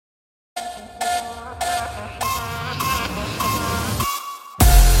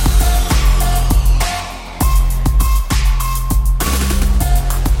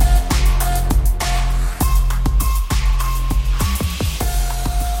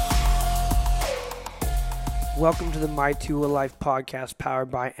Welcome to the My Two Life podcast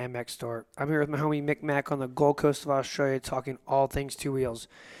powered by MX Store. I'm here with my homie Mick Mac on the Gold Coast of Australia talking all things two wheels.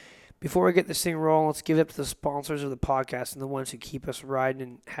 Before we get this thing rolling, let's give it up to the sponsors of the podcast and the ones who keep us riding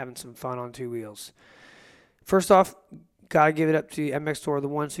and having some fun on two wheels. First off, gotta give it up to MX Store, the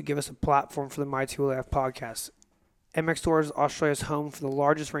ones who give us a platform for the My Two Life podcast. MX Store is Australia's home for the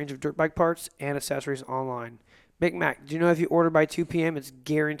largest range of dirt bike parts and accessories online. Mick Mac, do you know if you order by 2 p.m., it's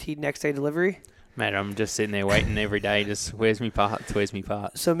guaranteed next day delivery? Mate, I'm just sitting there waiting every day. Just where's me parts?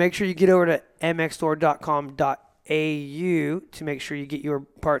 So make sure you get over to mxstore.com.au to make sure you get your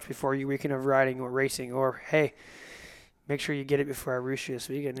parts before your weekend of riding or racing. Or, hey, make sure you get it before I roost you this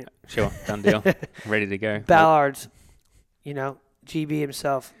weekend. Sure, done deal. Ready to go. Ballard's, GB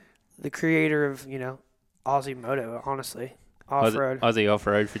himself, the creator of, Aussie Moto, honestly. Off-road. Aussie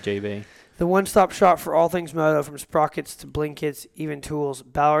off-road for GB. The one-stop shop for all things moto, from sprockets to blinkets, even tools.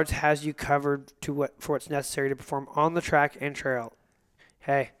 Ballard's has you covered for what's necessary to perform on the track and trail.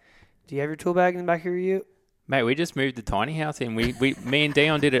 Hey, do you have your tool bag in the back of your ute? Mate, we just moved the tiny house in. Me and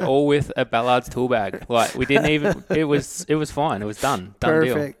Dion did it all with a Ballard's tool bag. Like, we didn't even. It was fine. It was done. Done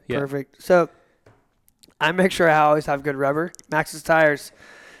deal. Perfect. Yeah. Perfect. So I make sure I always have good rubber. Maxxis tires.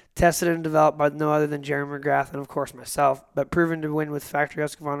 Tested and developed by no other than Jeremy McGrath and, of course, myself, but proven to win with factory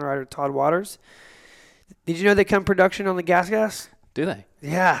Husqvarna rider Todd Waters. Did you know they come production on the Gas? Do they?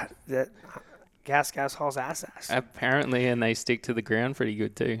 Yeah. That Gas hauls ass. Apparently, and they stick to the ground pretty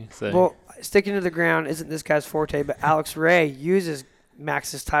good too. So. Well, sticking to the ground isn't this guy's forte, but Alex Ray uses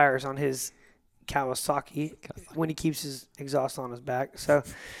Maxxis tires on his Kawasaki when he keeps his exhaust on his back. So,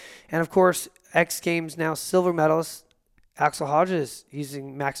 and, of course, X Games now silver medalist Axel Hodges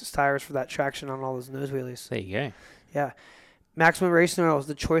using Maxxis tires for that traction on all those nose wheelies. There you go. Yeah. Maximum Racing Oils,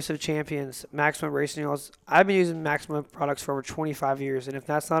 the choice of champions. Maximum Racing Oils. I've been using Maximum products for over 25 years, and if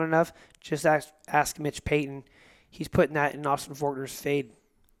that's not enough, just ask Mitch Payton. He's putting that in Austin Faulkner's Fade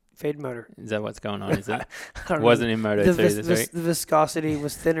motor. Is that what's going on, is it? Wasn't in Moto 2 this week. The viscosity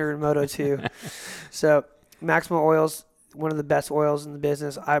was thinner in Moto 2. So, Maximum Oils, one of the best oils in the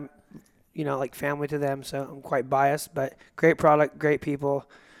business. I'm like family to them, so I'm quite biased, but great product, great people.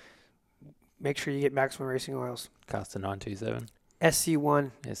 Make sure you get Maximum Racing Oils. Caster 927. SC1.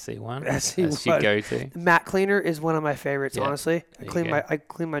 SC1. SC1. That's your go-to. Matte Cleaner is one of my favorites, honestly. I There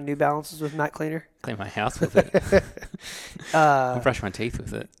clean my New Balances with Matte Cleaner. Clean my house with it. I brush my teeth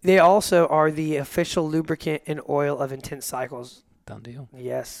with it. They also are the official lubricant and oil of Intense Cycles. Done deal.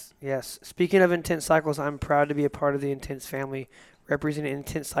 Yes. Speaking of Intense Cycles, I'm proud to be a part of the Intense family, representing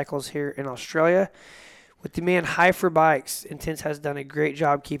Intense Cycles here in Australia. With demand high for bikes, Intense has done a great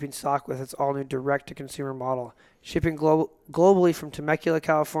job keeping stock with its all-new direct-to-consumer model. Shipping globally from Temecula,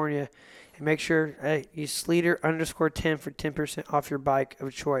 California. And make sure use Sleater_10 for 10% off your bike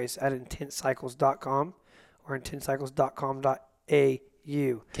of choice at intensecycles.com or intensecycles.com.au.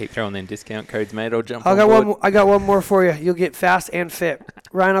 Keep throwing them discount codes, mate. I'll jump I on board. got one more for you. You'll get fast and fit.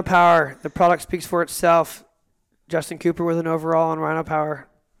 Rhino Power. The product speaks for itself. Justin Cooper with an overall on Rhino Power.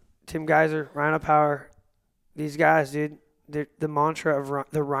 Tim Geiser, Rhino Power. These guys, dude, they're the mantra of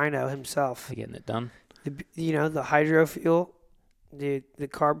the Rhino himself. They're getting it done. The hydro fuel, the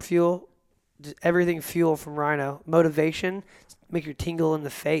carb fuel, just everything fuel from Rhino. Motivation, make your tingle in the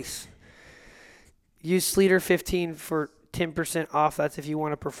face. Use Sleater 15 for 10% off. That's if you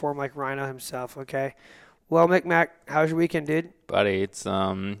want to perform like Rhino himself, okay? Well, Mick Mac, how's your weekend, dude? Buddy, it's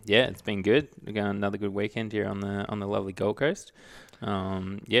it's been good. We got another good weekend here on the lovely Gold Coast.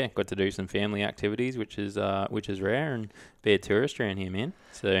 Got to do some family activities, which is rare, and be a tourist around here, man.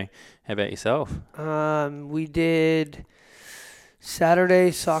 So, how about yourself? We did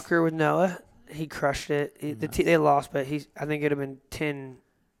Saturday soccer with Noah. He crushed it. They lost, but I think it'd have been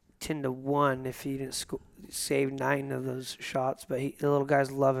 10-1 if he didn't save 9 of those shots. But the little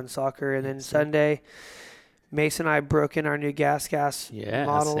guy's loving soccer. And then Sunday, Mason and I broke in our new gas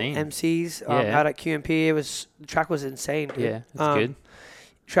model MCs out at QMP. The track was insane, dude. Yeah, that's good.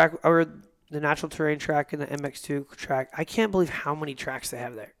 The natural terrain track and the MX2 track. I can't believe how many tracks they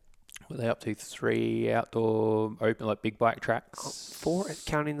have there. Were they up to 3 outdoor open, like big bike tracks? 4,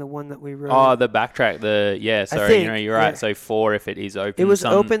 counting the one that we rode. Oh, the back track. You're right. So 4 if it is open. It was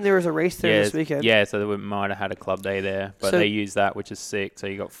open. There was a race there this weekend. Yeah, so they might have had a club day there, but they used that, which is 6. So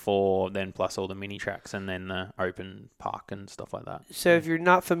you got 4, then plus all the mini tracks, and then the open park and stuff like that. So if you're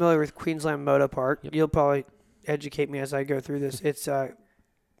not familiar with Queensland Motor Park, you'll probably educate me as I go through this. It's a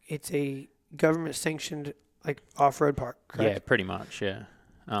government sanctioned off-road park. Correct? Yeah, pretty much. Yeah.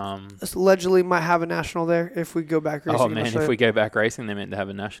 This allegedly might have a national there if we go back racing. Oh man, if we go back racing, they meant to have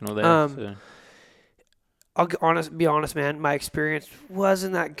a national there. I'll be honest, man. My experience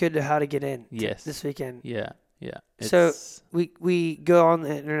wasn't that good to how to get in. Yes. This weekend. Yeah. Yeah. So we go on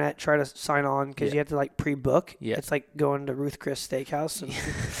the internet, try to sign on because you have to like pre-book. Yeah. It's like going to Ruth Chris Steakhouse.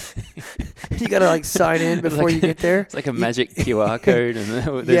 And you got to like sign in before you get there. It's like a magic QR code,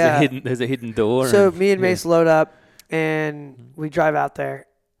 and there's a hidden door. So me and Mace load up, and we drive out there,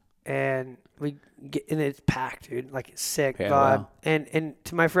 and we get, and it's packed, dude. Like it's sick vibe. Wow. And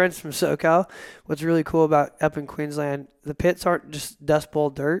to my friends from SoCal, what's really cool about up in Queensland, the pits aren't just dust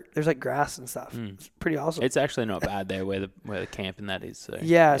bowl dirt. There's like grass and stuff. It's pretty awesome. It's actually not bad there where the camp and that is. So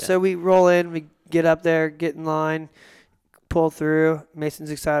yeah. So we roll in, we get up there, get in line, pull through.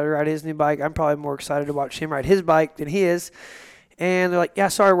 Mason's excited to ride his new bike. I'm probably more excited to watch him ride his bike than he is. And they're like, yeah,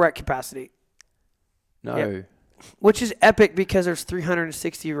 sorry, we're at capacity. No. Yep. Which is epic because there's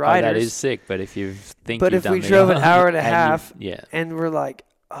 360 riders. Oh, that is sick. But if you think, but you've if we done drove an hour and a half, and we're like,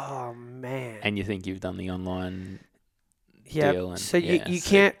 oh man, and you think you've done the online yeah, deal, and so you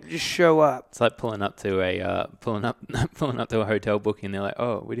can't just show up. It's like pulling up to a pulling up to a hotel booking. They're like,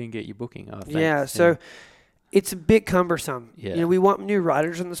 oh, we didn't get you booking. Oh, thanks. Yeah, so it's a bit cumbersome. Yeah. You know, we want new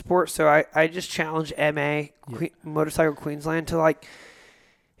riders in the sport, so I just challenge MA Motorcycle Queensland to like.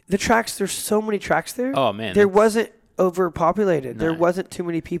 The tracks, there's so many tracks there. Oh, man. There wasn't overpopulated. No. There wasn't too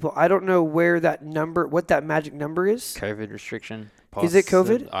many people. I don't know what that magic number is. COVID restriction. Is it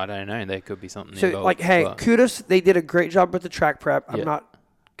COVID? I don't know. There could be something So, involved. like, hey, kudos. They did a great job with the track prep. I'm Yeah. not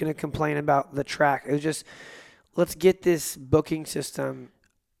going to complain about the track. It was just, let's get this booking system.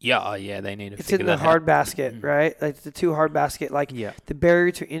 Yeah, they need to It's figure in that the hard out. basket, right? Like the two hard basket, like the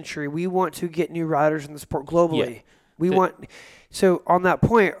barrier to entry. We want to get new riders in the sport globally. Yeah. So on that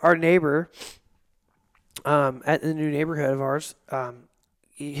point, our neighbor, at the new neighborhood of ours,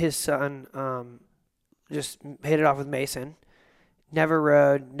 his son just hit it off with Mason. Never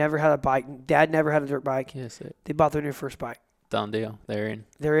rode, never had a bike. Dad never had a dirt bike. Yeah, sick. They bought their new first bike. Done deal. They're in.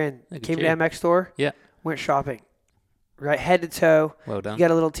 They're in. Look at Came to you. MX store. Yeah. Went shopping. Right, head to toe. Well done. You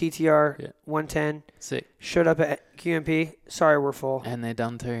got a little TTR 110. Sick. Showed up at QMP. Sorry, we're full. And they're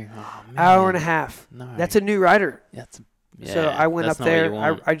done too. Oh, man. Hour and a half. No. That's a new rider. So I went up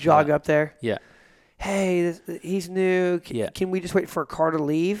there. I jog up there. Yeah. Hey, he's new. Can we just wait for a car to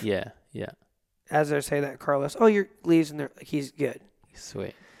leave? Yeah. As they're saying that, Carlos, your leaves, and they're like, he's good.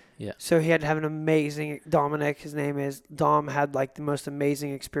 Sweet. Yeah. So he had to have an amazing, Dominic, his name is, Dom had like the most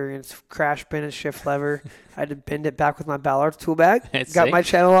amazing experience. Crash bend and shift lever. I had to bend it back with my Ballard tool bag. Got my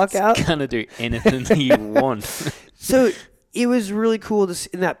channel lock out. It's gonna do anything you want. So it was really cool to see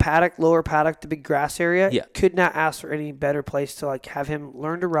in that paddock, lower paddock, the big grass area. Yeah. Could not ask for any better place to like have him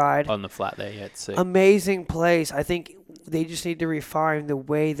learn to ride. On the flat there, yeah. It's sick. Amazing place. I think they just need to refine the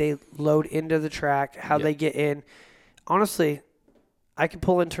way they load into the track, how they get in. Honestly, I could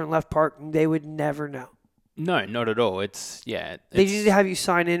pull in turn left park and they would never know. No, not at all. They need to have you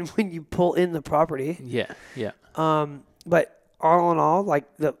sign in when you pull in the property. Yeah. But all in all,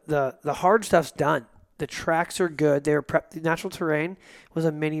 like the hard stuff's done. The tracks are good. They were prepped. The natural terrain was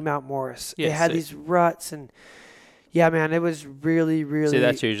a mini Mount Morris. Yeah, it had these ruts and man, it was really, really. See,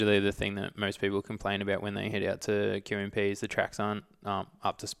 that's usually the thing that most people complain about when they head out to QMPs. The tracks aren't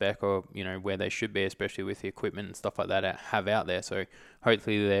up to spec or where they should be, especially with the equipment and stuff like that I have out there. So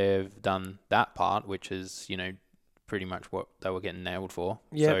hopefully they've done that part, which is pretty much what they were getting nailed for.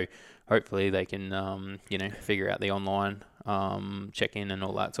 Yep. So hopefully they can figure out the online check-in and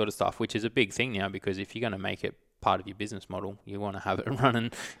all that sort of stuff, which is a big thing now because if you're going to make it part of your business model, you want to have it running,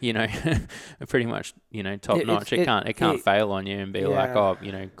 pretty much, top notch. It can't fail on you and be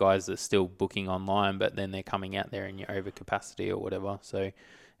like, guys are still booking online, but then they're coming out there and you're over capacity or whatever. So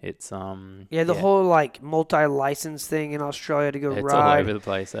it's the whole like multi-license thing in Australia to go it's ride. all over the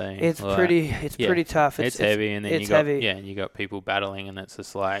place. It's pretty tough. It's heavy, and then it's heavy. And you got people battling, and it's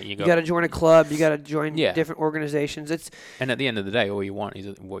just like you got to join a club. You got to join different organizations. And at the end of the day, all you want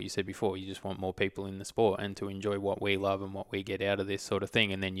is what you said before. You just want more people in the sport and to enjoy what we love and what we get out of this sort of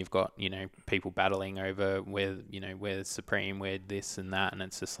thing. And then you've got people battling over where's Supreme, where this and that, and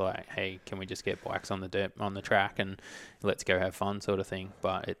it's just like, hey, can we just get bikes on the track and let's go have fun, sort of thing.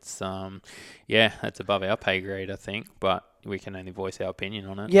 But it's that's above our pay grade, I think, but we can only voice our opinion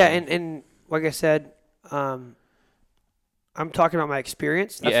on it. And like I said, I'm talking about my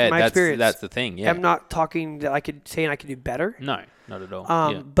experience. That's experience. That's the thing. Yeah, I'm not talking that I could do better. No, not at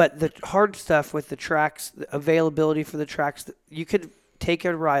all. But the hard stuff with the tracks, the availability for the tracks, you could take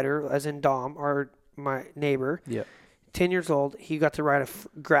a rider, as in Dom, or my neighbor, 10 years old. He got to ride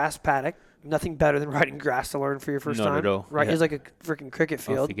a grass paddock. Nothing better than riding grass to learn for your first time. Not at all. Right, it was like a freaking cricket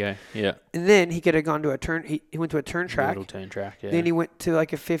field. Off you go. Yeah. And then he could have gone to a turn. He went to a turn track. Little turn track. Yeah. Then he went to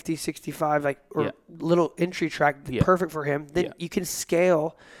like a 50, 65, little entry track, perfect for him. Then you can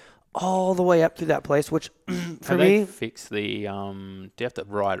scale all the way up through that place, which for Have me, they fixed the do you have to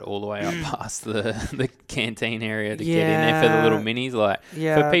ride all the way up past the canteen area to get in there for the little minis? Like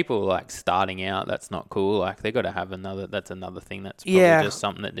for people like starting out, that's not cool. Like they got to have that's another thing that's probably just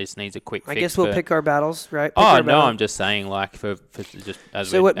something that just needs a quick fix. I guess we'll pick our battles, right? I'm just saying like for just as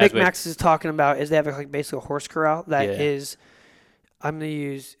so what Mick Max is talking about is they have like basically a horse corral that is, I'm going to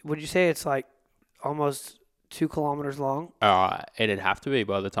use, would you say it's like almost 2 kilometers long? It'd have to be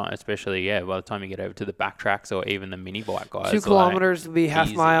by the time, especially by the time you get over to the back tracks or even the mini bike guys. 2 kilometers would be half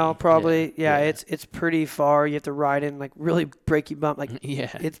easy. mile probably. Yeah, it's pretty far. You have to ride in like really breaky bump. Like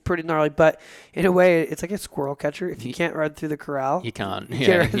it's pretty gnarly. But in a way, it's like a squirrel catcher. If you can't ride through the corral, you can't.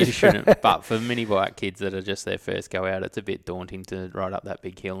 You shouldn't. But for mini bike kids that are just their first go out, it's a bit daunting to ride up that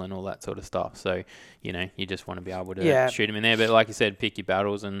big hill and all that sort of stuff. So you just want to be able to shoot them in there. But like you said, pick your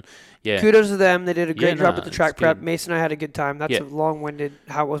battles and kudos to them. They did a great job with the track prep. Mason and I had a good time. That's a long-winded.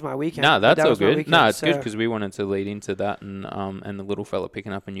 How was my weekend? No, that's all good. No, it's good because we wanted to lead into that and the little fella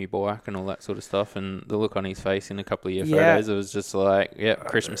picking up a new bike and all that sort of stuff, and the look on his face in a couple of your photos, it was just like,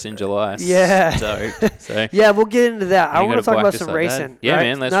 Christmas in July. Yeah. So we'll get into that. I want to talk about some racing. Yeah, right?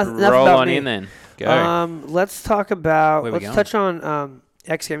 Man. Let's roll on in then. Go. Let's talk about. Let's touch on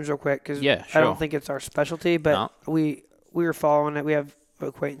X Games real quick because I don't think it's our specialty, but we were following it. We have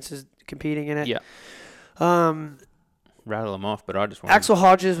acquaintances competing in it. Yeah. Rattle them off, but I just want Axel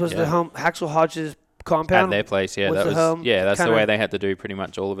Hodges was the home. Axel Hodges compound at their place. Yeah, that was home. Yeah, that's the way they had to do pretty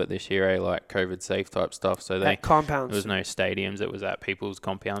much all of it this year. Like COVID safe type stuff. So they compounds. There was no stadiums. It was at people's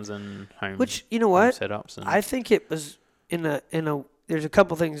compounds and home. Which you know what setups. And I think it was in a. There's a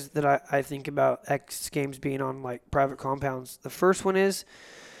couple things that I think about X Games being on like private compounds. The first one is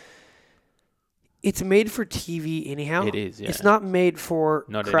it's made for TV anyhow. It is, yeah. It's not made for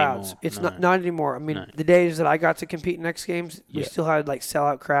crowds. Anymore. It's not anymore. I mean, the days that I got to compete in X Games, we still had like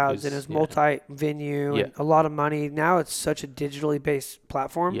sellout crowds and it was multi-venue and a lot of money. Now it's such a digitally based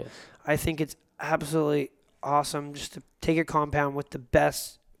platform. Yes. I think it's absolutely awesome just to take a compound with the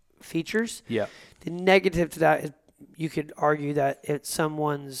best features. Yeah. The negative to that is you could argue that it's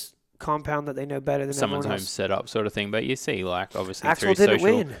someone's compound that they know better than someone's home setup sort of thing, but you see like obviously Axel through didn't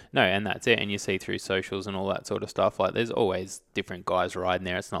social win. No, and that's it, and you see through socials and all that sort of stuff, like there's always different guys riding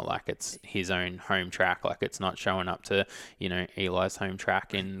there. It's not like it's his own home track, like it's not showing up to Eli's home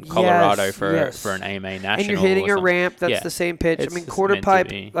track in Colorado for an AMA national, and you're hitting a ramp that's the same pitch. It's quarter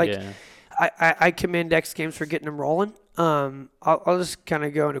pipe I commend X Games for getting them rolling. I'll just kind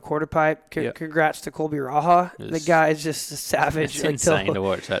of go into quarter pipe. Congrats to Colby Raha. The guy is just a savage. It's insane to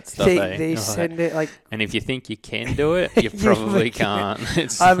watch that stuff. They send it like. And if you think you can do it, you probably can't.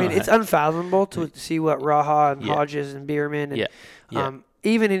 It's unfathomable to see what Raha and Hodges and Bierman and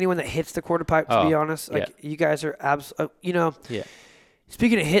even anyone that hits the quarter pipe. To be honest, you guys are absolutely.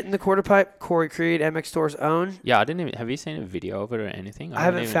 Speaking of hitting the quarter pipe, Corey Creed, MX Store's own. Yeah, I didn't even. Have you seen a video of it or anything? I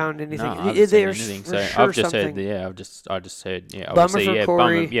haven't found anything. No, I haven't seen anything. So I've just heard. I just heard. Yeah, obviously, bummer for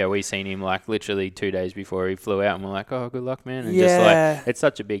Corey. Bummer. Yeah, we seen him like literally 2 days before he flew out, and we're like, oh, good luck, man. And just like it's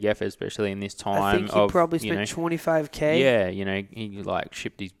such a big effort, especially in this time. I think he probably spent $25,000. Yeah, he like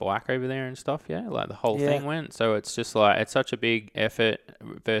shipped his bike over there and stuff. Yeah, like the whole thing went. So it's just like it's such a big effort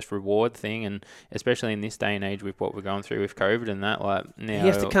versus reward thing, and especially in this day and age with what we're going through with COVID and that, like now he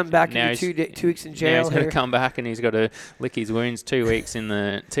has to come back and do 2 weeks in jail. Now he's got to come back and he's got to lick his wounds 2 weeks in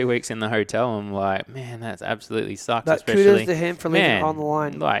the 2 weeks in the hotel. I'm like, man, that's absolutely sucks. But especially kudos to him for leaving it on the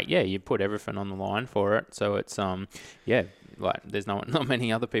line. Like, you put everything on the line for it. So it's like there's not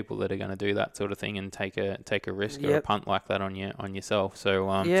many other people that are going to do that sort of thing and take a risk or a punt like that on yourself. So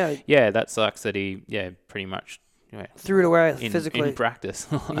that sucks that he pretty much. Threw it away physically in practice.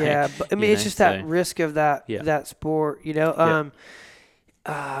 But I mean, it's just that risk of that sport,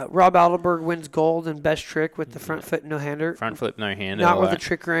 Rob Alderberg wins gold in best trick with the front foot no-hander. Front flip no-hander. Not with a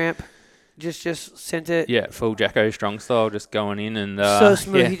trick ramp. Just sent it. Yeah, full Jacko Strong style, just going in and so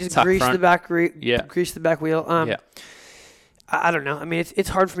smooth. He just greased the back greased the back wheel. I don't know. I mean, it's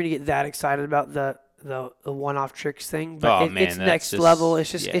hard for me to get that excited about the one-off tricks thing, but it's next level.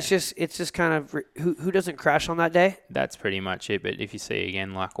 It's just kind of who doesn't crash on that day. That's pretty much it. But if you see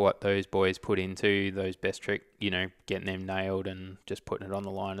again, like what those boys put into those best trick, getting them nailed and just putting it on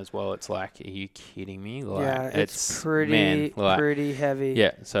the line as well, it's like, are you kidding me? Like, it's pretty heavy.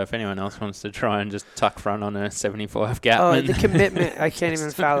 Yeah. So if anyone else wants to try and just tuck front on a 75 Gatman, the commitment I can't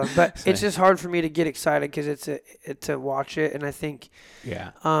even fathom. But it's just hard for me to get excited because it's to watch it, and I think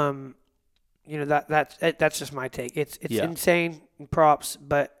that's just my take. It's insane props,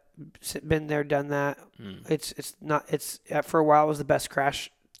 but been there, done that. It's not. It's for a while it was the best crab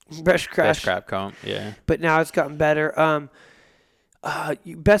comp. Yeah. But now it's gotten better.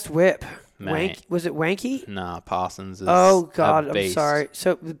 Best whip. Mate. Was it Wanky? Nah, Parsons is Oh God, a I'm beast. sorry.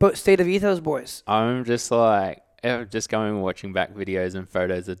 So, State of Ethos boys. I'm just like, just going and watching back videos and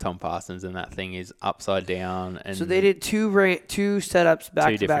photos of Tom Parsons, and that thing is upside down. And So they did two setups back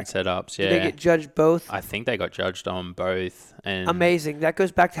two to back. different setups. Did Yeah, they get judged both? I think they got judged on both. And Amazing. That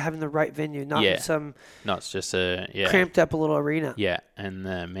goes back to having the right venue, not Yeah. in some not just a cramped up a little arena. Yeah, and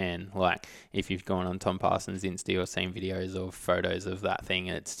man, like if you've gone on Tom Parsons' Insta or seen videos or photos of that thing,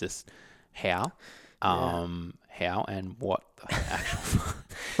 it's just how and what the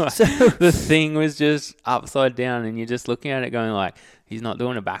actual. So The thing was just upside down, and you're just looking at it, going like, he's not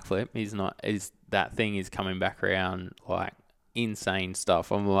doing a backflip. He's not. That thing is coming back around like insane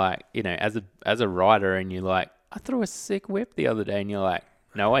stuff. I'm like, as a rider, and you're like, I threw a sick whip the other day, and you're like,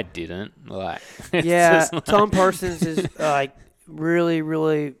 no, I didn't. Like, it's yeah, just like- Tom Parsons is like really,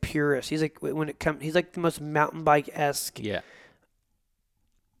 really purist. He's like he's like the most mountain bike esque yeah.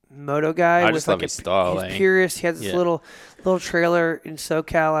 moto guy. I with just like love his style. He's purist. He has this Yeah. little trailer in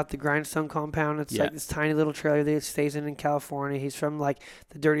SoCal at the Grindstone compound. It's Yeah. like this tiny little trailer that he stays in California. He's from like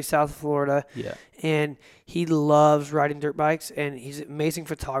the dirty South of Florida, Yeah. and he loves riding dirt bikes. And he's an amazing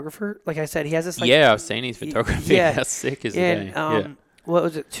photographer. Like I said, he has this like Yeah, I've seen his photography. yeah. How sick is it? and what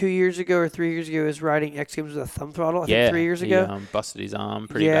was it? 2 years ago or 3 years ago, he was riding X Games with a thumb throttle. I think 3 years ago. He busted his arm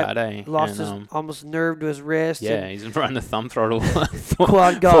pretty Yeah, bad, eh? Lost And, his almost nerve to his wrist. yeah, and he's running the thumb throttle.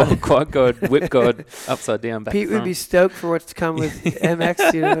 Quad God. Quad God, whip God, upside down, back Pete would front. be stoked for what's to come with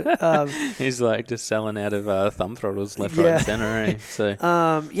MX. He's like just selling out of thumb throttles left, Yeah. right, and center, eh?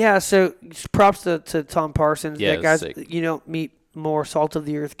 So, So props to Tom Parsons. Yeah, That guy's, sick. you don't meet more salt of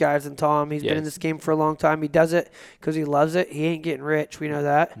the earth guys than Tom. He's been in Yes. this game for a long time. He does it because he loves it. He ain't getting rich. We know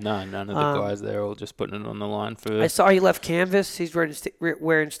that. no, none of the guys there, all just putting it on the line for I saw he left Canvas. He's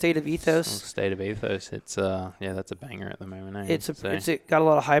wearing State of Ethos. State of Ethos. It's that's a banger at the moment, eh? It's got a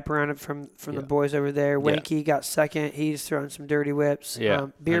lot of hype around it from the Yeah. boys over there. Yeah. Wanky got second. He's throwing some dirty whips. Yeah.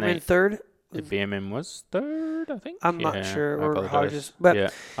 Bierman And third. The BMM was third, I think. I'm not Yeah, sure, I or apologize. Hodges, but yeah,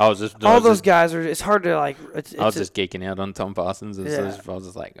 I was just all those guys are. It's hard to like. I was just geeking out on Tom Parsons, and Yeah. so I was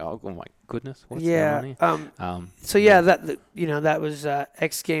just like, oh my goodness, what's yeah. going on here? So yeah, that was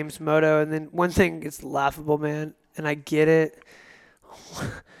X Games Moto, and then one thing is laughable, man, and I get it.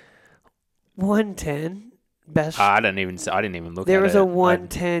 110 best. I didn't even look. There at was it. a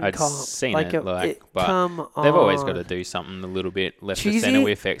 110 I'd comp. seen like it, but come on. they've always got to do something a little bit left of Cheesy? center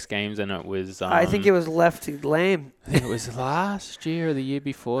with X Games, and it was. I think it was lefty lame. It was last year or the year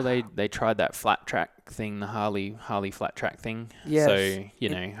before they tried that flat track thing, the Harley flat track thing. Yes. So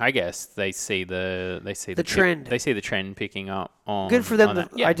I guess they see the trend. They see the trend picking up on. Good for them on to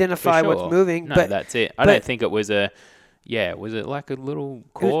that. Yeah, identify for what's sure. moving. No, but that's it. I but- don't think it was a. Yeah, was it like a little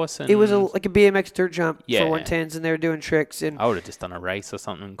course? it was like a BMX dirt jump Yeah. for 110s, and they were doing tricks. And I would have just done a race or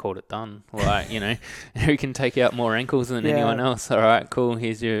something and called it done. Like, who can take out more ankles than Yeah. anyone else? All right, cool.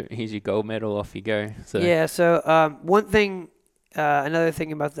 Here's your gold medal. Off you go. So yeah, so one thing, another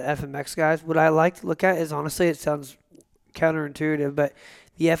thing about the FMX guys, what I like to look at is, honestly, it sounds counterintuitive, but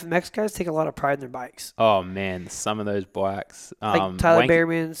the FMX guys take a lot of pride in their bikes. Oh man, some of those bikes. Like Tyler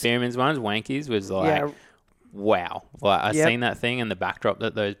Behrman's. Behrman's ones, Wanky's was like, Yeah. wow. Like I Yep. seen that thing and the backdrop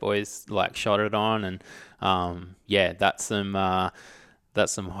that those boys like shot it on, and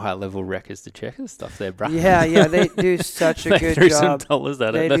that's some high level wreckers to checkers stuff there, bro. Yeah, they do such a they good threw job. some dollars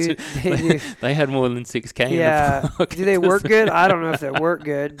at They it. do. They do. They had more than 6K. Yeah. In the pocket. Do they work good? I don't know if they work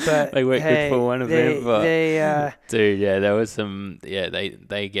good, but They work good hey, for one event, but- they Dude, yeah, there was some. Yeah,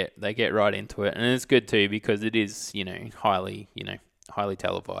 they get right into it, and it's good too because it is highly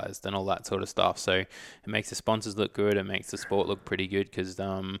televised and all that sort of stuff. So it makes the sponsors look good. It makes the sport look pretty good because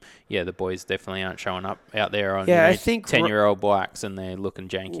the boys definitely aren't showing up out there on I think 10-year-old bikes and they're looking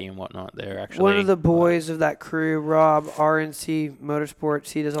janky and whatnot. They're actually one of the boys of that crew, Rob, RNC Motorsports,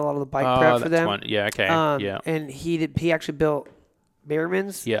 he does a lot of the bike prep for that's them. one. Yeah, okay, yeah, And he actually built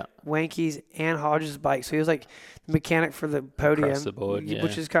Behrman's, yeah. Wanky's, and Hodges' bike. So he was like the mechanic for the podium, Across the board, yeah.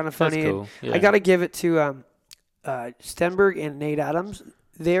 which is kind of That's funny. cool. And Yeah. I got to give it to Stenberg and Nate Adams.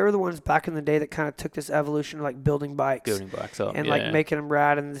 They were the ones back in the day that kind of took this evolution of like building bikes building bikes up and yeah. like making them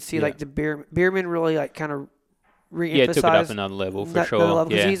rad, and to see Yeah. like the Beerman really like kind of Yeah, it took it up re-emphasize another level for that- sure. another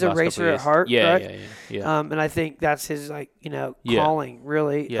level, 'cause yeah, he's a last couple racer of at years. heart, Yeah, right? yeah. And I think that's his like Yeah. calling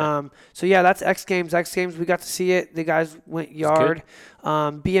really. Yeah. So yeah, that's X Games. We got to see it. The guys went yard.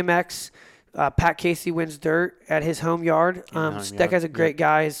 BMX. Pat Casey wins dirt at his home yard. That guy's a great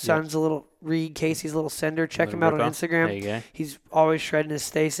guy. His son's a little Reed Casey's little sender. Check him out on Instagram. There you go. He's always shredding his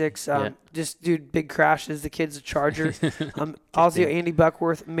Stasics. Just dude, big crashes. The kid's a charger. Aussie Andy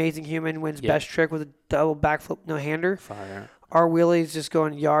Buckworth, amazing human, wins best trick with a double backflip no hander. Fire. our wheelies just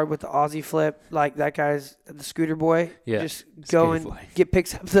going yard with the Aussie flip, like that guy's the scooter boy. Yeah, just scooter going boy.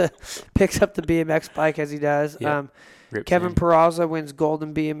 picks up the BMX bike as he does. Yeah. Rips Kevin in. Peraza wins gold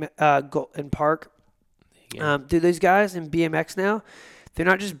in in park. Yeah. Dude, these guys in BMX now, they're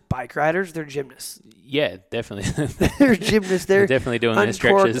not just bike riders; they're gymnasts. Yeah, definitely. They're gymnasts. They're They're definitely doing their uncorked,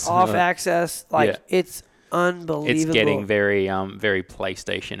 stretches. off access. Like Yeah. it's unbelievable. It's getting very very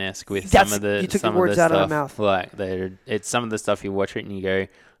PlayStation-esque with That's- some of the you took the some words of the out of stuff. my mouth. Like it's some of the stuff you watch it and you go,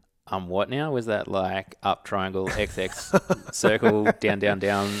 what now? Was that like up triangle XX circle down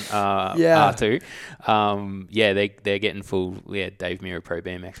Yeah. R2? They're getting full Dave Mirra Pro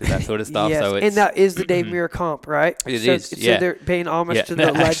BMX with that sort of stuff. Yes, So it's and that is the Dave Mirra comp, right? It so, is, So yeah. they're paying homage yeah, to the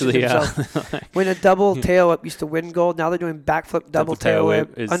legend actually himself. When a double tail whip used to win gold, now they're doing backflip, double tail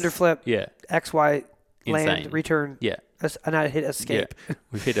whip, is- underflip, yeah, XY, land, insane. Return, Yeah. and I hit escape.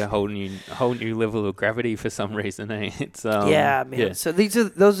 We've hit a whole new level of gravity for some reason. Eh? It's Yeah, man. Yeah. So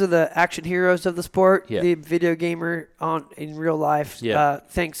those are the action heroes of the sport. Yeah. The video gamer in real life. Yeah.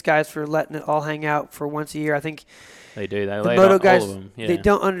 Thanks, guys, for letting it all hang out for once a year. I think They do. They the lay moto all guys, of them. Yeah. they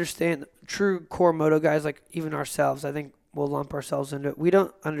don't understand true core moto guys like even ourselves. I think we'll lump ourselves into it. We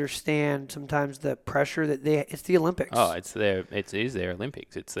don't understand sometimes the pressure that it's the Olympics. Oh, it is their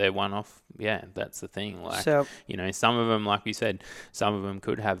Olympics. It's their one-off. Yeah, that's the thing. Like, so some of them, like you said, some of them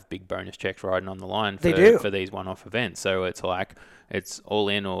could have big bonus checks riding on the line for these one-off events. So it's like it's all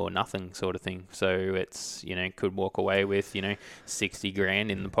in or nothing sort of thing. So it's could walk away with 60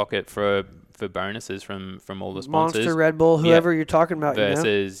 grand in the pocket for bonuses from all the sponsors. Monster, Red Bull, whoever you're talking about,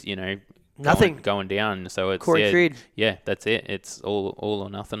 versus nothing going down. So it's Corey Creed. Yeah, that's it. It's all or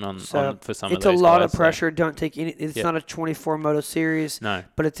nothing on for some of those guys. It's a lot of pressure. Don't take any. It's Yeah. not a 24 moto series. No.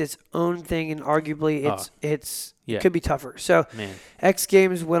 But it's its own thing, and arguably Yeah. could be tougher. So Man. X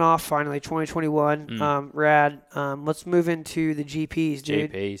Games went off finally, 2021. Rad. Let's move into the GPs,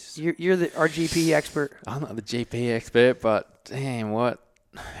 dude. GPs. You're our GP expert. I'm not the GP expert, but damn, what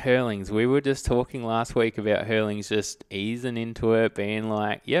Hurlings. We were just talking last week about Hurlings just easing into it, being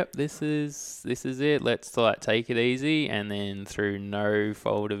like, "Yep, this is it. Let's take it easy." And then through no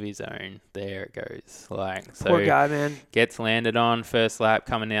fault of his own, there it goes. Poor guy, man. Gets landed on first lap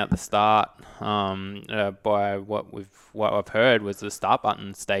coming out the start. By what I've heard was the start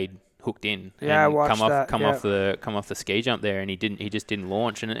button stayed hooked in. Yeah, and I watched that. Come off the ski jump there, and he just didn't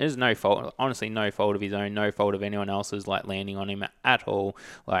launch. And it is no fault, honestly, no fault of his own, no fault of anyone else's landing on him at all.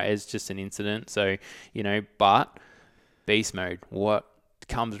 It's just an incident. So but beast mode. What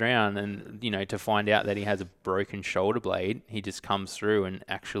comes around and to find out that he has a broken shoulder blade, he just comes through and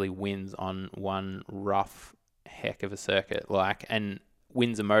actually wins on one rough heck of a circuit, and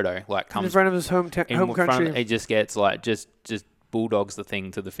wins a moto. Comes in front of his home country. He just gets just bulldogs the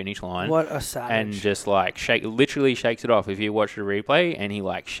thing to the finish line. What a savage! And just literally shakes it off. If you watch the replay, and he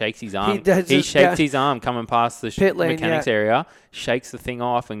shakes his arm, he shakes his arm coming past the pit lane, mechanics area, shakes the thing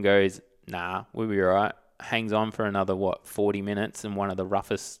off, and goes, "Nah, we'll be alright." Hangs on for another 40 minutes in one of the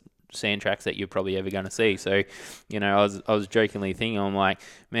roughest sand tracks that you're probably ever going to see. So, I was jokingly thinking, I'm like,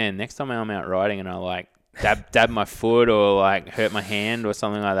 man, next time I'm out riding and I dab my foot or hurt my hand or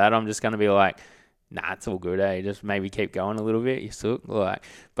something like that, I'm just going to be like, nah, it's all good, eh? Just maybe keep going a little bit. You suck,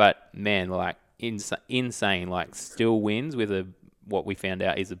 but man, insane. Still wins with what we found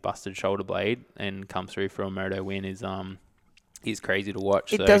out is a busted shoulder blade and comes through for a moto win is crazy to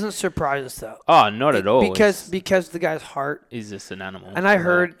watch. It doesn't surprise us though. Oh, not at all. Because the guy's heart is just an animal. And I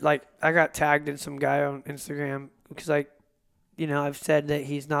heard I got tagged in some guy on Instagram because I've said that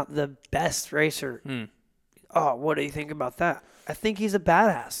he's not the best racer. Oh, what do you think about that? I think he's a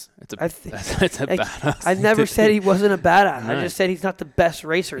badass. It's a badass. I never said he wasn't a badass. No. I just said he's not the best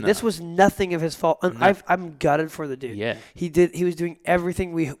racer. No. This was nothing of his fault. And No. I'm gutted for the dude. Yeah. He was doing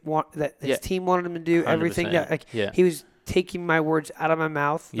everything that his team wanted him to do. 100%. Everything that he was taking my words out of my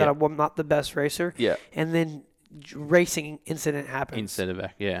mouth that I'm not the best racer. Yeah. And then racing incident happens. Instead of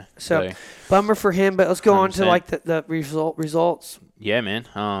So bummer for him, but let's go 100%. on to the results. Yeah, man.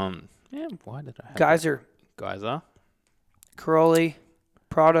 Why did I have Geyser, Caroli,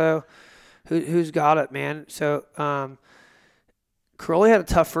 Prado, who's got it, man? So Caroli had a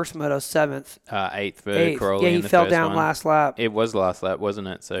tough first moto, 7th. 8th for Caroli. Yeah, he in the fell first down one. last lap. It was last lap, wasn't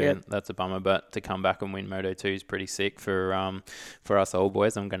it? So Yep. that's a bummer. But to come back and win Moto 2 is pretty sick for us old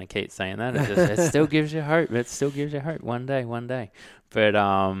boys. I'm going to keep saying that. It still gives you hope. It still gives you hope. One day.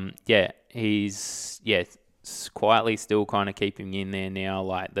 But he's quietly still kind of keeping in there now.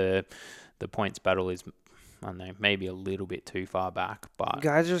 The points battle is I don't know, maybe a little bit too far back, but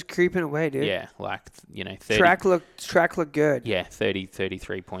Guys are just creeping away, dude. yeah, like 30, Track looked good. yeah,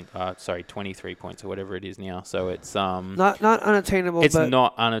 33 points. 23 points or whatever it is now. So it's Not unattainable. it's but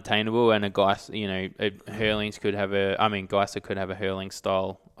not unattainable, and Geiser could have a hurling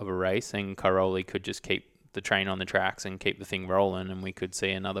style of a race, and Caroli could just keep the train on the tracks and keep the thing rolling, and we could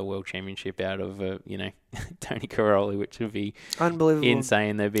see another world championship out of Tony Caroli, which would be unbelievable.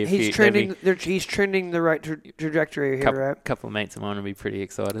 insane. He's trending the right trajectory here, right? Couple of mates of mine would be pretty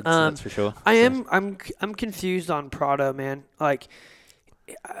excited. So that's for sure. I'm confused on Prado, man. Like,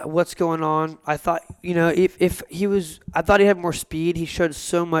 what's going on? I thought, if he was, I thought he had more speed. He showed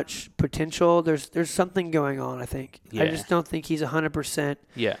so much potential. There's something going on, I think. Yeah. I just don't think he's 100%.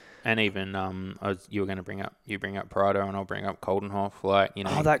 Yeah. And even you were going to bring up Prado, and I'll bring up Coldenhoff.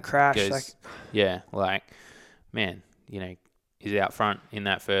 That crash. He's out front in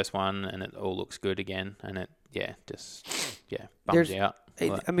that first one, and it all looks good again, and it bums you out.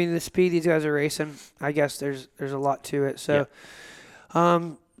 I mean, the speed these guys are racing, I guess there's a lot to it. So,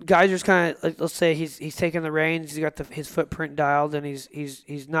 guys, just kind of, let's say he's taking the reins, he's got his footprint dialed, and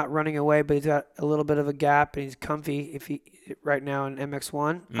he's not running away, but he's got a little bit of a gap, and he's comfy right now in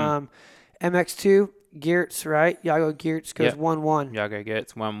MX1. MX2, Geertz, right? Jago Geertz goes 1-1. Jago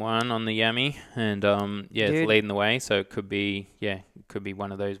Geertz 1-1 on the Yami, and it's leading the way, so it could be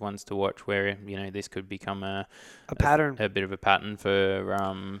one of those ones to watch where this could become a pattern, a bit of a pattern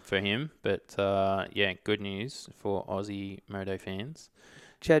for him. But good news for Aussie moto fans.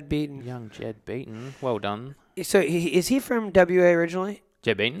 Jed Beaton. Young Jed Beaton. Well done. So is he from WA originally?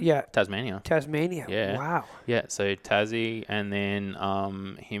 Jed Beaton? Yeah. Tasmania. Yeah. Wow. Yeah, so Tassie, and then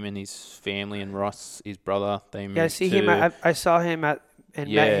him and his family and Ross, his brother, they moved him. I saw him met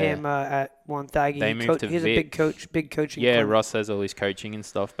him at Wonthaggi. They moved to He's Vic. a big coaching. Yeah, club. Ross has all his coaching and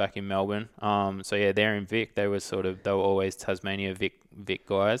stuff back in Melbourne. They're in Vic. They were always Tasmania Vic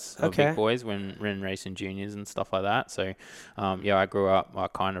guys, Vic boys when racing juniors and stuff like that. So, I grew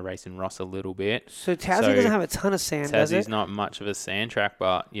up kind of racing Ross a little bit. So Tassie doesn't have a ton of sand, does it? Tassie's not much of a sand track,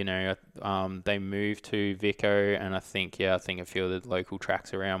 but they moved to Vico, and I think a few of the local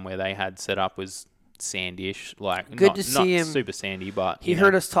tracks around where they had set up was sandish, good to see him. Super sandy, but he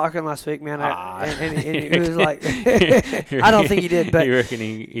heard us talking last week, man. And it was like, I don't think he did, but you reckon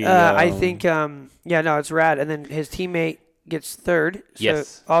he I think, it's rad. And then his teammate gets third. So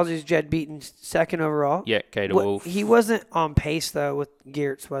yes. Aussie's Jed Beaton second overall. Yeah, Cater Wolf. He wasn't on pace though with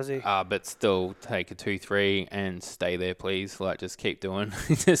Geertz, was he? But still take a 2-3 and stay there, please. Just keep doing,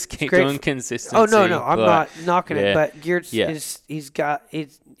 doing consistency. Oh no, I'm not knocking it, but Geertz he's got to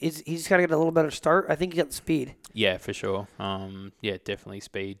get a little better start. I think he got the speed. Yeah, for sure. Definitely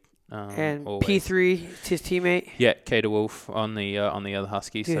speed. And always. P3, his teammate. Yeah, Cater Wolf on the other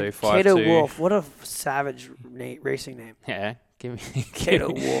Husky. Dude, so 5-2. Cater Wolf, what a savage racing name. Yeah, give me Cater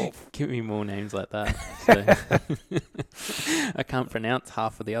Wolf. Give me more names like that. So. I can't pronounce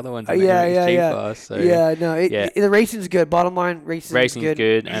half of the other ones. Class, so. The racing's good. Bottom line, racing's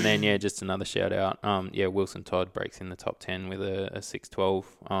good. And then just another shout out. Wilson Todd breaks in the top 10 with a 6:12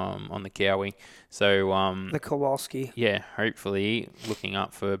 on the Cowie. So the Kowalski. Yeah, hopefully looking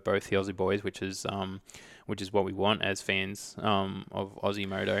up for both the Aussie boys, which is what we want as fans of Aussie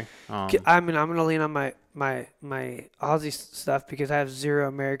Moto. I'm gonna lean on my Aussie stuff because I have zero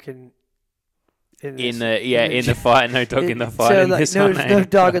American in the fight. No dog in the fight. So no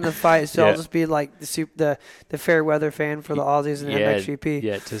dog in the fight. So I'll just be like the fair weather fan for the Aussies and MXGP.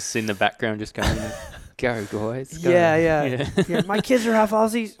 Yeah, just in the background, just going. Go, guys. Go. Yeah. My kids are half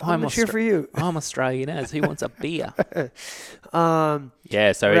Aussies. I'm cheer for you. I'm Australian as. Who wants a beer? It's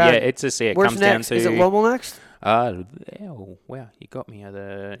it comes next? down to... Is it Lommel next? Wow, you got me at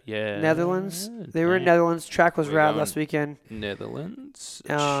Netherlands. They were in Netherlands. Track was rad last weekend. Netherlands,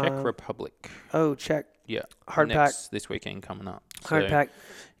 Czech Republic. Oh, Czech. Yeah. Hardpack this weekend coming up. Hardpack.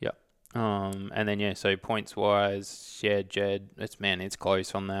 Yeah. And then so points wise, Jed, it's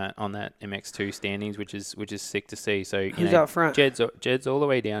close on that MX2 standings, which is sick to see. So who's out front? Jed's all the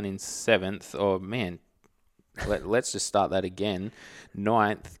way down in 7th. Oh man, let's just start that again.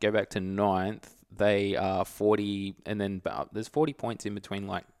 9th, go back to 9th. They are 40, and then there's 40 points in between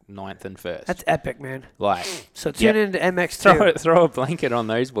 9th and 1st. That's epic, man. So tune into MX2. Throw a blanket on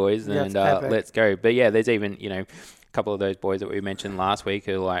those boys and let's go. But there's even a couple of those boys that we mentioned last week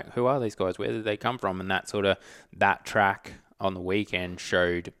who are who are these guys? Where did they come from? And that track on the weekend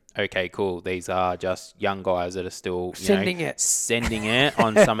showed. Okay, cool. These are just young guys that are still sending it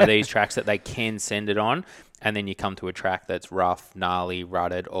on some of these tracks that they can send it on. and then you come to a track that's rough, gnarly,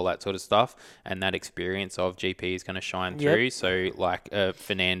 rutted, all that sort of stuff, and that experience of GP is going to shine through. So like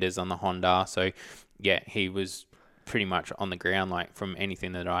Fernandez on the Honda, so yeah, he was pretty much on the ground, like from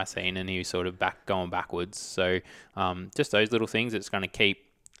anything that I seen, and he was sort of going backwards. So just those little things, it's going to keep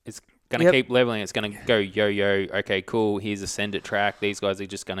keep leveling. It's going to go yo-yo. Okay, cool. Here's a send it track. These guys are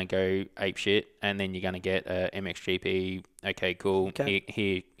just going to go ape shit, and then you're going to get a MXGP. Okay, cool.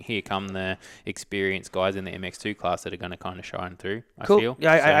 Okay. Here come the experienced guys in the MX2 class that are going to kind of shine through. Cool. I feel.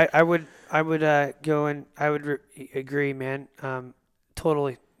 Yeah, I would go and I would agree, man.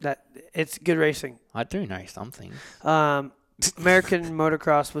 Totally. That it's good racing. I do know something. American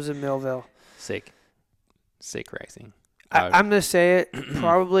Motocross was in Millville. Sick racing. I'm going to say it,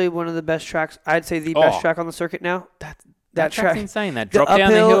 probably one of the best tracks. I'd say the best track on the circuit now. That track's insane. That drop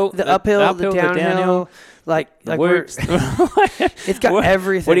down the hill. The uphill, the downhill. Like it's got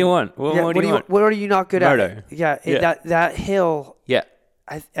everything. What do you want? What do you want? What are you not good Moto. at? Yeah. That hill. Yeah.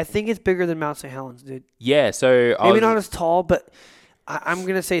 I think it's bigger than Mount St. Helens, dude. Yeah, so maybe not as tall, but I'm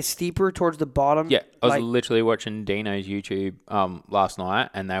gonna say steeper towards the bottom. Yeah, I was literally watching Dino's YouTube last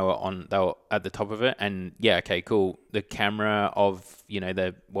night, and they were at the top of it, and yeah, okay, cool. The camera of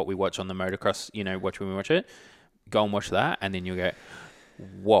what we watch on the motocross, watch when we watch it, go and watch that, and then you'll go,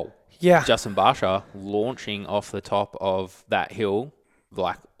 whoa, yeah, Justin Barsha launching off the top of that hill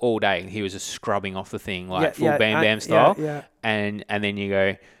like all day. He was just scrubbing off the thing full Bam Bam style, and then you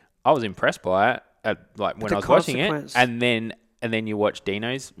go, I was impressed by it when I was watching it, and then you watch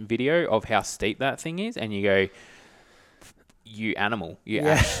Dino's video of how steep that thing is, and you go, you animal. You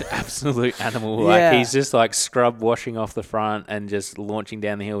absolute animal. Like, he's just like scrub washing off the front and just launching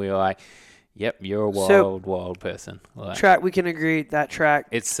down the hill. You're like, yep, you're a wild person. Like, track, we can agree, that track.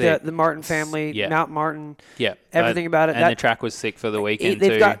 It's sick. The Martin family, Mount Martin. Yeah. Everything about it. And the track was sick for the weekend, too.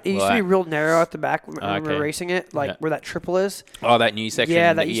 It used to be real narrow at the back when we were racing it, where that triple is. Oh, that new section.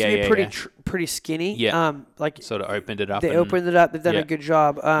 Yeah, that used to be pretty skinny. Yeah. Sort of opened it up. They opened it up. They've done a good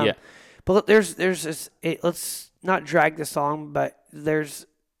job. But there's this, let's not drag this on, but there's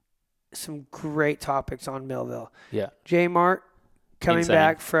some great topics on Millville. Yeah. J Mart coming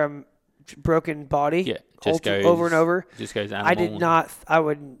back from broken body. Yeah. Just goes over and over. Just goes animal. I did not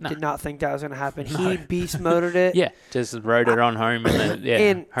think that was going to happen. No. He beast motored it. Yeah. Just rode it on home,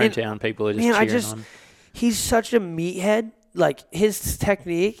 and hometown people are just cheering on. He's such a meathead. Like, his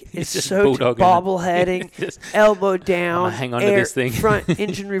technique is so bobbleheading, elbow down, hang on to this thing. Front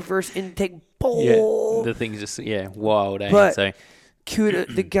engine reverse intake, Yeah, the thing's just wild. But so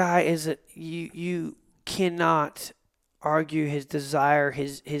Kuda, the guy is you cannot argue his desire,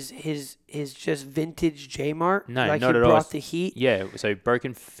 his just vintage J Mart. No, like not he at all. Brought the heat. Yeah, so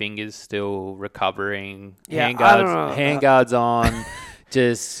broken fingers still recovering. Yeah, handguards on.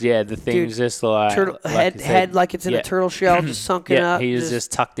 Just the thing's just like turtle, head like it's in a turtle shell, just sunken up. He was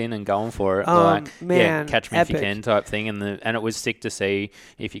just tucked in and going for it. Man, catch me epic. if you can type thing. And it was sick to see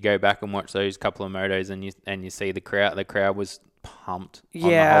if you go back and watch those couple of motos and you see the crowd. The crowd was pumped on the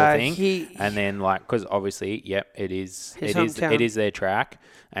whole thing. And then because obviously, it is their track,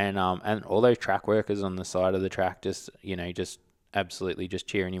 and all those track workers on the side of the track just absolutely just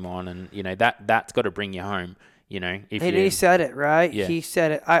cheering him on, and that's got to bring you home. He said it, right? Yeah. He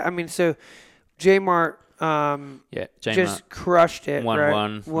said it. I mean, so J Mart just crushed it.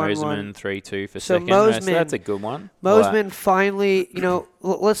 1-1. Mosiman 3-2 for second. Mosiman, so that's a good one. Mosiman finally,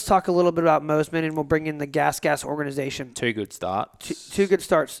 let's talk a little bit about Mosiman, and we'll bring in the Gas organization. Two good starts. Two good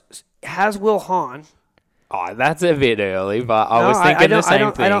starts. Has Will Hahn. Oh, that's a bit early, but I was thinking the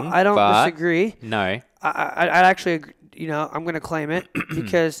same thing. I don't disagree. No. I actually, I'm going to claim it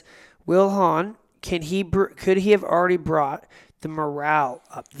because Will Hahn, could he have already brought the morale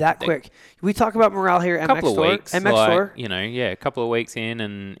up that quick? We talk about morale here at MX Store. A couple of weeks in,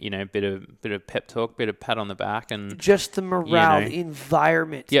 and bit of pep talk, bit of pat on the back, and just the morale, the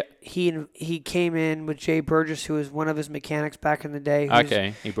environment. Yeah, he came in with Jay Burgess, who was one of his mechanics back in the day.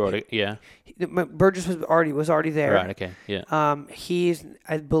 Okay, he brought it. Yeah, Burgess was already there. Right. Okay. Yeah. He's,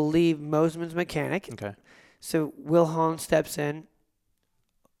 I believe, Mosiman's mechanic. Okay. So Will Hahn steps in,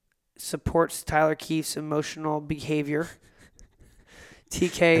 supports Tyler Keefe's emotional behavior.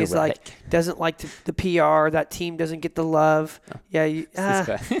 TK is doesn't like the PR. That team doesn't get the love.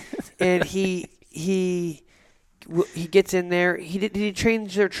 Oh, and he gets in there. Did he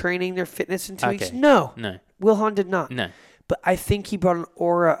change their training, their fitness in 2 weeks? No. Will Hahn did not. No. But I think he brought an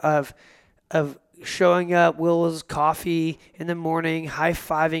aura of showing up. Will's coffee in the morning,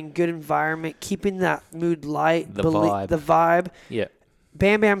 high-fiving, good environment, keeping that mood light. The vibe. The vibe. Yeah.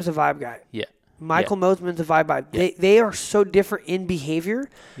 Bam Bam's a vibe guy. Yeah. Michael Mosiman's a vibe guy. Yeah. They are so different in behavior.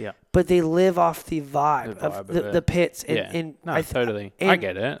 Yeah. But they live off the vibe, of the pits. Totally. I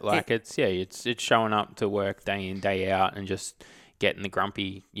get it. Like it's showing up to work day in, day out and just getting the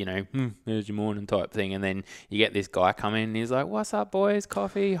grumpy, there's your morning type thing. And then you get this guy come in and he's like, what's up, boys?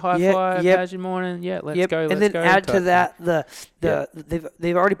 Coffee, high five, how's your morning? Yeah, let's go, And then add to that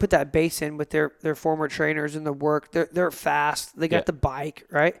they've already put that base in with their former trainers and the work. They're fast. They got the bike,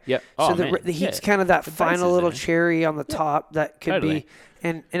 right? Yep. So the heat's kind of that final little cherry on the top that could be.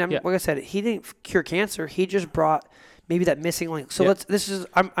 And like I said, he didn't cure cancer. He just brought maybe that missing link. So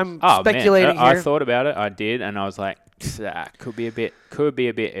I'm speculating here. I thought about it. I did, and I was like, could be a bit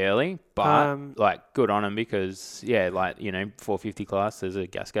early, but good on him because 450 class there's a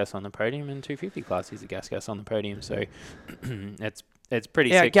gas on the podium, and 250 class he's a gas on the podium. So it's pretty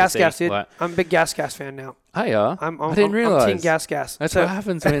sick. Gas, dude. Like, I'm a big gas fan now. Oh, yeah? I didn't realize. I'm team gas. That's what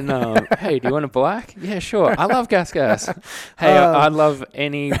happens when, hey, do you want a black? Yeah, sure. I love gas. Hey, I love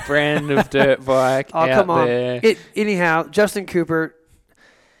any brand of dirt bike out come on. there. Anyhow, Justin Cooper,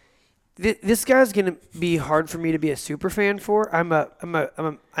 this guy's going to be hard for me to be a super fan for. He's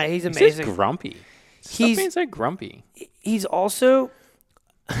amazing. He's just grumpy. Stop being so grumpy. He's also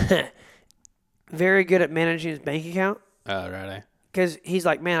very good at managing his bank account. Oh, right. Because he's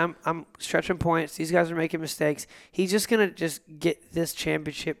like, man, I'm stretching points. These guys are making mistakes. He's just going to just get this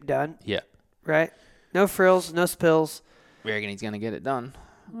championship done. Yeah. Right? No frills, no spills. We reckon he's going to get it done.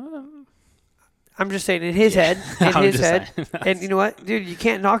 I'm just saying, in his head. And you know what? Dude, you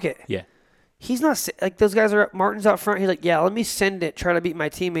can't knock it. Yeah. He's not like those guys are. Martin's out front. He's like, yeah, let me send it. Try to beat my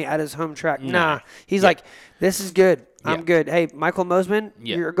teammate at his home track. No. Nah. He's like, this is good. I'm good. Hey, Michael Mosiman,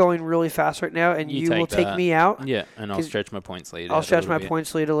 you're going really fast right now, and you will take me out. Yeah, and I'll stretch my points lead. I'll stretch my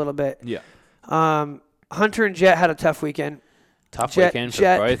points lead a little bit. Yeah. Hunter and Jet had a tough weekend. Weekend for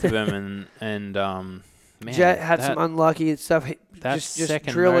both of them, and man, Jet had some unlucky stuff. That just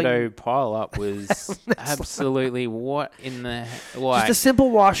second drilling. moto pile up was absolutely what in the just a simple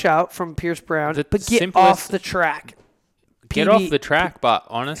washout from Pierce Brown, but get off the track. Get off the track, but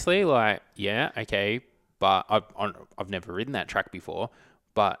honestly, okay. But I've never ridden that track before.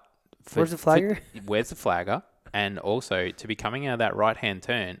 But where's the flagger? Where's the flagger? And also, to be coming out of that right-hand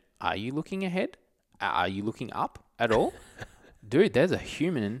turn, are you looking ahead? Are you looking up at all? Dude, there's a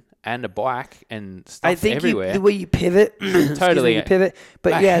human and a bike and stuff everywhere. I think the way you pivot, totally you pivot.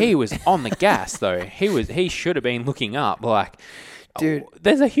 But yeah, he was on the gas though. He should have been looking up. Like, dude,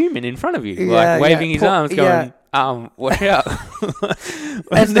 there's a human in front of you, waving his arms, going, watch out.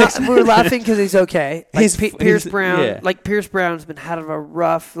 We were laughing because he's okay. Like Pierce Brown, Pierce Brown's been out of a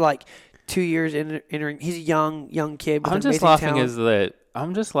rough 2 years entering. He's a young kid with amazing talent.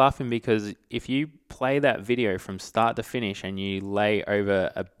 I'm just laughing because if you play that video from start to finish and you lay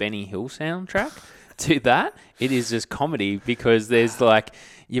over a Benny Hill soundtrack to that, it is just comedy because there's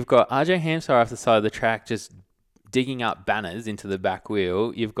you've got RJ Hampshire off the side of the track just digging up banners into the back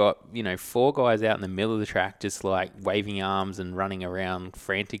wheel. You've got, 4 guys out in the middle of the track just waving arms and running around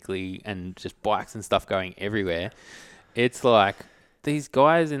frantically and just bikes and stuff going everywhere. It's like these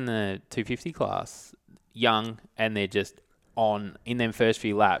guys in the 250 class, young, and they're just in them first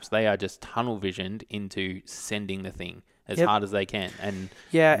few laps, they are just tunnel visioned into sending the thing as hard as they can. And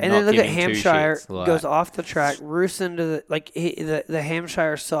then look at Hampshire goes off the track, roosts into the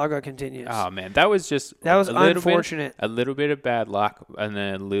Hampshire saga continues. Oh man, that was unfortunate. A little bit of bad luck, and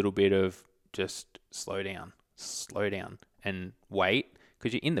then a little bit of just slow down, and wait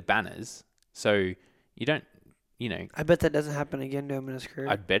because you're in the banners, so you don't. I bet that doesn't happen again to him in his career.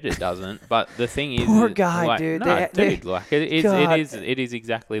 I bet it doesn't. But the thing is, poor guy, dude. It is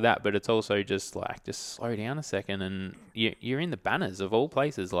exactly that. But it's also just just slow down a second, and you're in the banners of all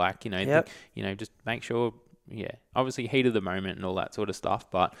places. Just make sure. Yeah, obviously heat of the moment and all that sort of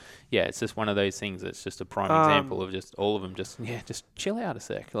stuff. But yeah, it's just one of those things. That's just a prime example of just all of them. Just chill out a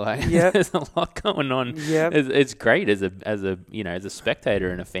sec. There's a lot going on. Yep. It's great as a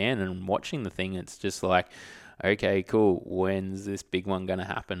spectator and a fan and watching the thing. It's just okay, cool. When's this big one going to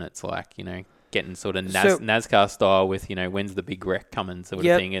happen? It's getting sort of NASCAR style with, when's the big wreck coming sort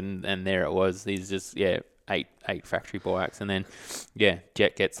of thing. And there it was. These just, eight factory bikes. And then,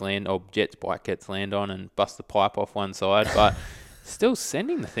 Jet's bike gets land on and busts the pipe off one side. But still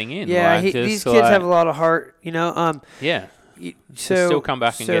sending the thing in. Yeah, these kids have a lot of heart, Yeah. Still come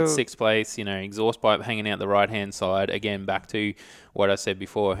back and get 6th place, exhaust pipe hanging out the right-hand side. Again, back to what I said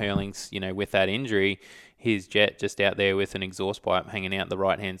before, Hurling's, with that injury, his Jet just out there with an exhaust pipe hanging out the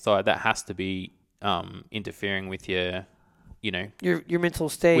right-hand side. That has to be interfering with your your mental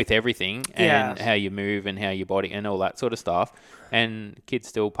state with everything and how you move and how your body and all that sort of stuff. And kid's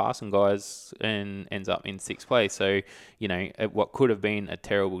still passing guys and ends up in 6th place. So, what could have been a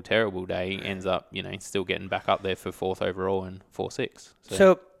terrible, terrible day ends up, still getting back up there for 4th overall and 4-6.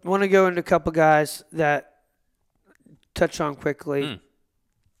 So I want to go into a couple guys that touch on quickly.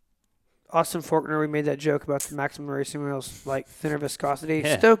 Austin Faulkner, we made that joke about the Maximum Racing Wheels, like thinner viscosity.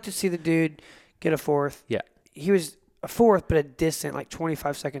 Yeah. Stoked to see the dude get a 4th. Yeah. He was a 4th, but a distant, like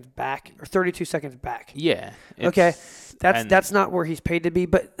 25 seconds back or 32 seconds back. Yeah. Okay. That's not where he's paid to be,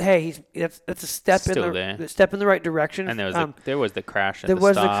 but hey, that's a step in the right direction. And there was the crash. There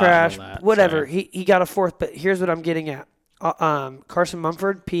was the crash. Whatever. So. He got a 4th, but here's what I'm getting at. Carson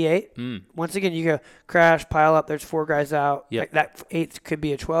Mumford, P8. Once again, you go crash, pile up. There's 4 guys out. Yep. Like that 8th could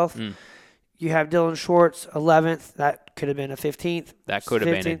be a 12th. You have Dylan Schwartz, 11th. That could have been a 15th. That could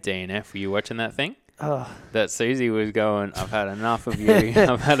have been a DNF. Were you watching that thing? That Susie was going, I've had enough of you.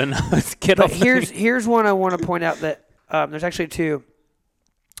 I've had enough. Get off. Here's one I want to point out that there's actually 2.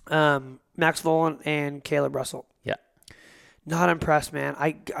 Max Volan and Caleb Russell. Yeah. Not impressed, man.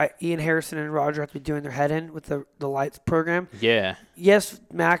 Ian Harrison and Roger have to be doing their head in with the lights program. Yeah. Yes,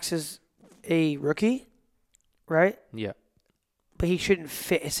 Max is a rookie, right? Yeah. But he shouldn't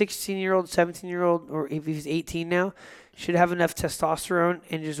fit. A 16-year-old, 17-year-old, or if he's 18 now, should have enough testosterone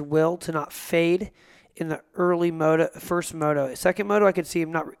and just will to not fade in the early first moto. Second moto, I could see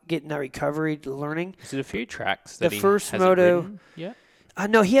him not getting that recovery, learning. Is it a few tracks that the first moto? Ridden? Yeah.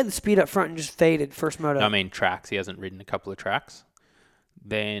 No, he had the speed up front and just faded first moto. No, I mean tracks. He hasn't ridden a couple of tracks.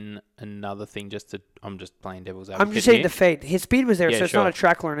 Then another thing, I'm just playing devil's advocate. I'm just saying here. the fade. His speed was there, so it's not a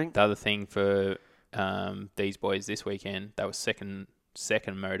track learning. The other thing for these boys this weekend, that was second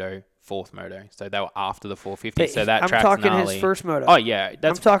moto, 4th moto. So they were after the 450. So that track's gnarly. I'm talking his first moto. Oh, yeah.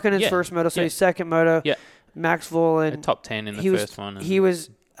 I'm talking his first moto. So his second moto. Yeah. Max Volan. Top 10 in the first one. He was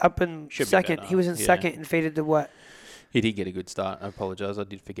up in second. He was in second and faded to what? He did get a good start. I apologize. I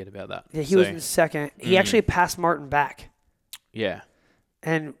did forget about that. Yeah, he was in second. He actually passed Martin back. Yeah.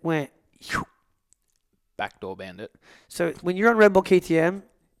 And went. Backdoor bandit. So when you're on Red Bull KTM,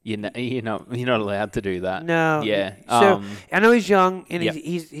 you're not allowed to do that. No. Yeah. So I know he's young and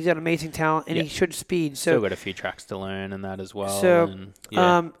he's got amazing talent and he should speed. So still got a few tracks to learn and that as well.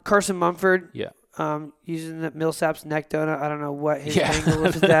 So Carson Mumford. Yeah. Using the Millsap's neck donut. I don't know what his angle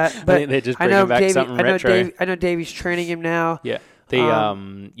was with that, but they're just bringing back something retro. I know Davey's training him now. Yeah.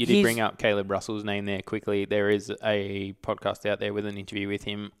 You did bring up Caleb Russell's name there quickly. There is a podcast out there with an interview with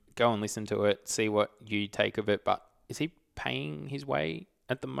him. Go and listen to it. See what you take of it. But is he paying his way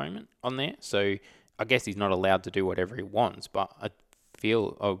at the moment on there? So I guess he's not allowed to do whatever he wants. But I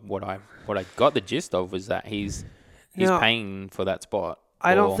feel what I got the gist of was that he's paying for that spot.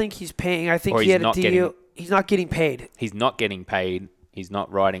 I don't think he's paying. I think he had a deal. He's not getting paid. He's not getting paid. He's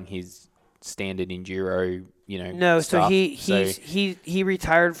not riding his standard enduro, No, stuff. So he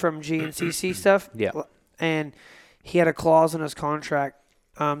retired from GNCC stuff. Yeah. And he had a clause in his contract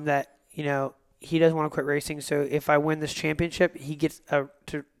that, he doesn't want to quit racing. So if I win this championship, he gets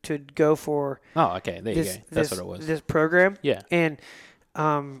to go for there you go. That's what it was. This program. Yeah. And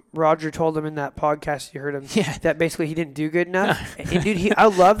Roger told him in that podcast, you heard him, that basically he didn't do good enough. And dude, I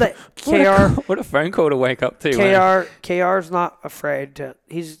love that KR. What a phone call to wake up to. KR's not afraid to.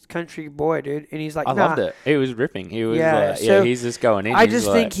 He's a country boy, dude, and he's like, I loved it. He was ripping. He was he's just going in. I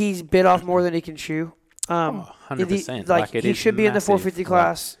just think he's bit off more than he can chew. 100%. He should be in the 450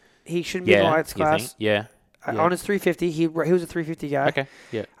 class. He shouldn't be in the lights class. Yeah. On his 350, he was a 350 guy. Okay.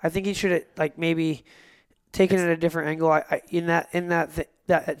 Yeah. I think he should have maybe taken it at a different angle. That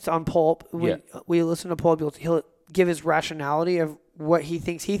it's on Pulp. When we listen to Pulp, he'll give his rationality of what he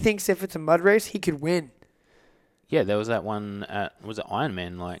thinks. He thinks if it's a mud race, he could win. Yeah, there was that one was it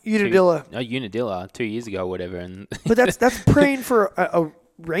Ironman Unadilla? Unadilla 2 years ago or whatever. But that's praying for a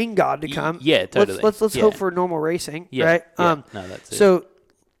rain god to come. Yeah, totally. Let's hope for normal racing, right? Yeah. No, that's it. So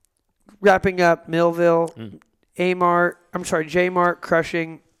wrapping up, Millville, J-Mart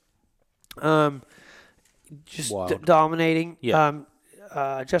crushing, just dominating. Yeah.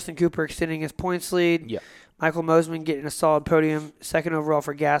 Justin Cooper extending his points lead. Yeah. Michael Mosman getting a solid podium, second overall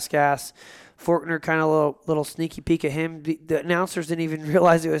for Gas. Faulkner kind of little sneaky peek at him. The announcers didn't even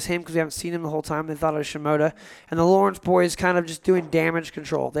realize it was him because we haven't seen him the whole time. They thought it was Shimoda. And the Lawrence boys kind of just doing damage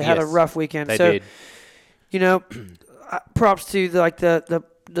control. They had a rough weekend. They did. Props to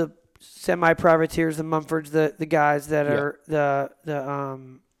the semi-privateers, the Mumfords, the guys that are the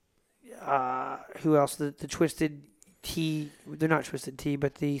who else? The Twisted they're not Twisted Tea,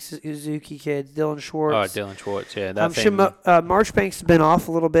 but the Suzuki kids, Dylan Oh, Schwartz. Dylan Schwartz, yeah. That thing, Marchbank's been off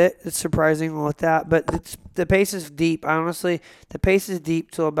a little bit. It's surprising with that, but the pace is deep. Honestly, the pace is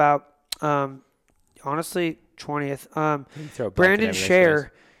deep till about, 20th. throw a blanket Brandon over their Scher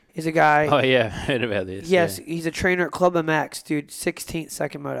face. is a guy. Oh, yeah. I heard about this. Yes, Yeah. he's a trainer at Club MX, dude. 16th,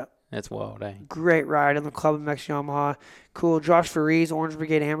 second moto. That's wild, eh? Great ride on the Club MX Yamaha. Cool. Josh Faries, Orange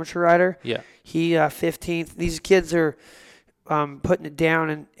Brigade amateur rider. Yeah. He 15th. These kids are putting it down.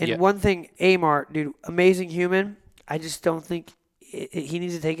 And Yeah. one thing, Amart, dude, amazing human. I just don't think he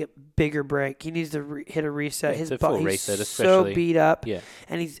needs to take a bigger break. He needs to hit a reset. Yeah, His it's a full he's reset, so especially. beat up. Yeah.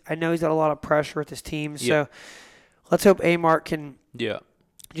 And I know he's got a lot of pressure with his team. Yeah. So let's hope Amart can Yeah.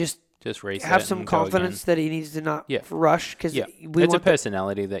 just Just have some and go confidence that he needs to not Yeah. rush. Because Yeah. we It's a want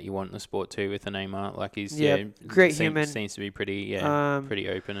personality that you want in the sport too with the Neymar. Like he's great human. Seems to be pretty pretty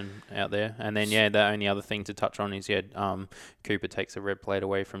open and out there. And then the only other thing to touch on is Cooper takes a red plate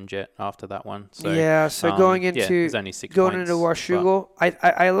away from Jet after that one. So going into there's only 6 going points, into Washougal,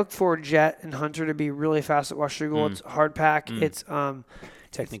 I look for Jet and Hunter to be really fast at Washougal. It's hard pack. It's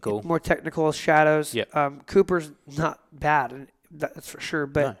technical. more technical shadows. Yep. Cooper's not bad, and that's for sure.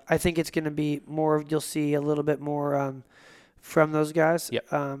 But No. I think it's going to be more of you'll see a little bit more from those guys. Yep.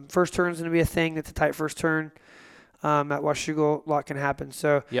 First turn's going to be a thing. That's a tight first turn. At Washougal, a lot can happen.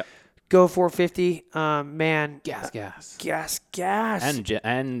 So go 450. Man, gas. And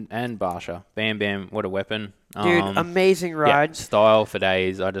Barsha. Bam Bam, what a weapon. Dude, amazing ride. Style for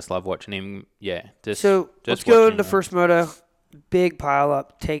days. I just love watching him. Yeah. Let's go into first moto. Big pile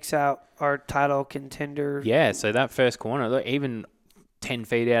up takes out our title contender. Yeah, so that first corner, look, even 10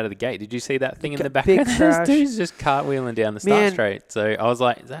 feet out of the gate, did you see that thing in the back big of those crash. dudes just cartwheeling down the start straight? So I was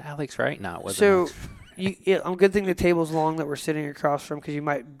like, is that Alex Wright? No, it wasn't. So, good thing the table's long that we're sitting across from because you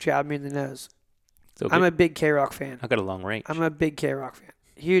might jab me in the nose. So I'm a big K-Rock fan. I got a long reach. I'm a big K-Rock fan.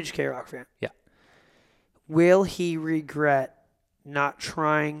 Huge K-Rock fan. Yeah. Will he regret not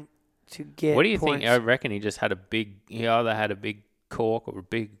trying to get What do you points? think? I reckon he just had he either had a big cork or a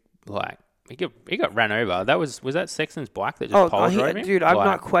big, he got ran over. Was that Sexton's bike that just powered over him? Dude, I'm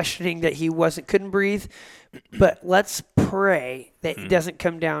not questioning that he couldn't breathe, but let's pray that he doesn't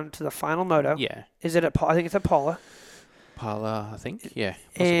come down to the final moto. Yeah. Is it I think it's at Paula. Paula, I think. Yeah.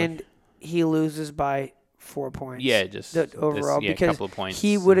 Possibly. And he loses by 4 points. Yeah, just overall because a couple of points.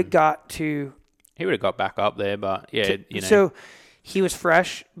 He would have got to. He would have got back up there, but So he was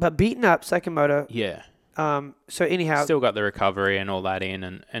fresh, but beaten up second moto. Yeah. So anyhow, still got the recovery and all that in,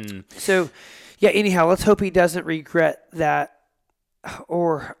 and so anyhow, let's hope he doesn't regret that,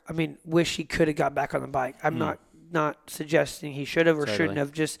 or wish he could have got back on the bike. I'm not suggesting he should have or shouldn't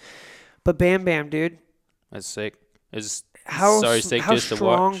have. But Bam Bam, dude, that's sick. It's how sick just to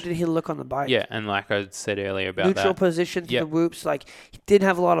strong watch. did he look on the bike? Yeah, and like I said earlier about neutral that. position to the whoops. Like he didn't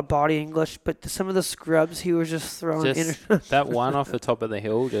have a lot of body English, but some of the scrubs he was just throwing in. That one off the top of the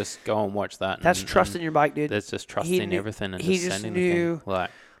hill, just go and watch that. That's trusting your bike, dude. That's just trusting everything and he just just sending knew the thing.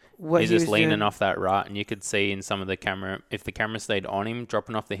 Like what he's he just was leaning doing. off that right, and you could see in some of the camera, if the camera stayed on him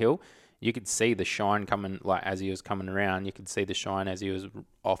dropping off the hill, you could see the shine coming, like as he was coming around. You could see the shine as he was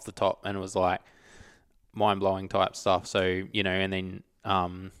off the top, and it was like mind-blowing type stuff. So, and then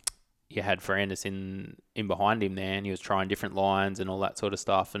you had Ferrandis in behind him there, and he was trying different lines and all that sort of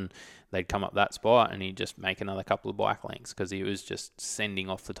stuff, and they'd come up that spot, and he'd just make another couple of bike lengths because he was just sending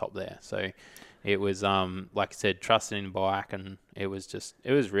off the top there. So it was, like I said, trusting in the bike, and it was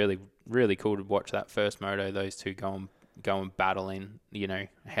really, really cool to watch that first moto, those two go and battling,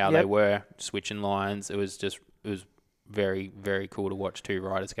 how they were, switching lines. It was very, very cool to watch two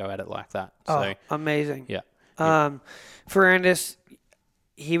riders go at it like that. So amazing. Yeah. Ferrandis,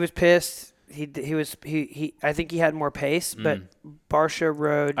 he was pissed. He I think he had more pace, but Barsha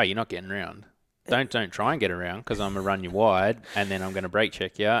rode. Oh, you're not getting around. Don't try and get around because I'm gonna run you wide, and then I'm gonna brake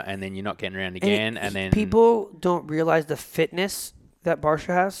check you, and then you're not getting around again, and then people don't realize the fitness that Barsha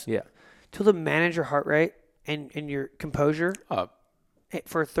has. Yeah. To manage your heart rate and your composure. Oh.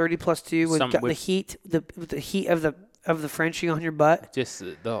 For 30+2 with the heat, the heat of the Frenchie on your butt. Just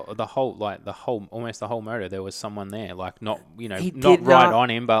the whole almost the whole motor. There was someone there, like not right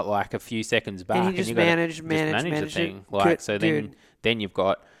on him, but like a few seconds back. And he just managed the thing. Like so, then you've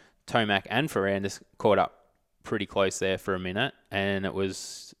got Tomac and Ferrandis caught up pretty close there for a minute, and he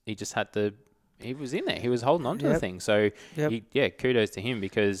was in there. He was holding on to the thing. So kudos to him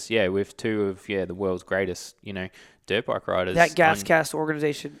because with two of the world's greatest dirt bike riders. That GasCast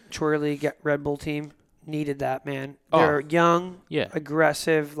organization, Troy Lee Red Bull team. Needed that, man. They're young,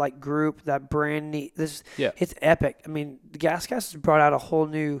 aggressive, like group. That brand it's epic. The GasCast has brought out a whole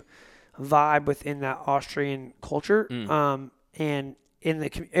new vibe within that Austrian culture. And in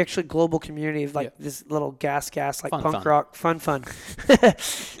the actually global community of like this little gas like punk rock fun.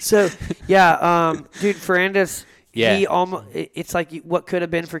 So dude, Ferrandis. Yeah. He almost, it's like what could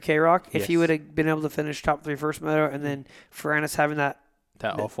have been for K-Rock if he would have been able to finish top 3 first moto, and then Ferrandis having that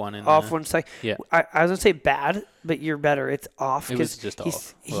off one in one sec. Yeah. I was gonna say bad, but you're better. It's off. It was just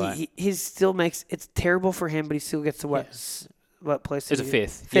off. He still makes it's terrible for him, but he still gets to what place? It's a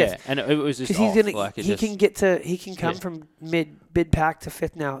fifth. Yeah, and it was just off. He can come from mid pack to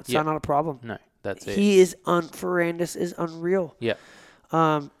fifth now. It's not a problem. No, that's it. Ferrandis is unreal. Yeah.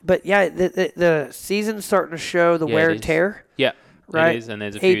 But the season's starting to show the wear and tear. Yeah. Right. It is, and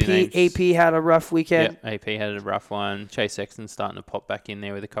there's a few names. AP had a rough weekend. Yeah, AP had a rough one. Chase Sexton's starting to pop back in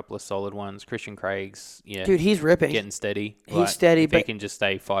there with a couple of solid ones. Christian Craig's, dude, he's ripping. Getting steady. He's steady, if but he can just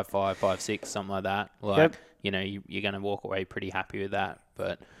stay 5.5, 5.6, something like that. Like, you're going to walk away pretty happy with that.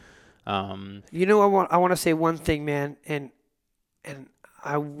 But, I want to say one thing, man, and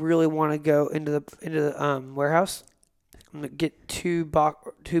I really want to go into the warehouse. I'm gonna get two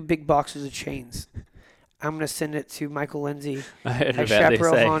big boxes of chains. I'm going to send it to Michael Lindsay at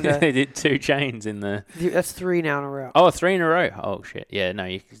Chaparral Honda. They did 2 chains in the... That's 3 now in a row. Oh, 3 in a row. Oh, shit. Yeah, no,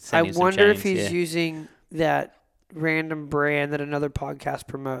 you can send him some chains. I wonder if he's using that random brand that another podcast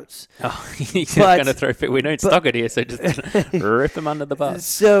promotes. Oh, he's not going to throw it. We don't stock it here, so just rip him under the bus.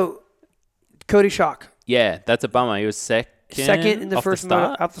 So, Cody Schock. Yeah, that's a bummer. He was second in the first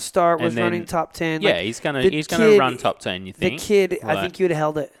moto off the start, was running top 10. Yeah, he's gonna run top 10, you think? The kid, I think he would have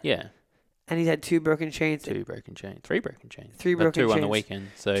held it. Yeah. And he had 2 broken chains. 3 broken chains. 3 broken chains. 3 broken chains. 2 on the weekend.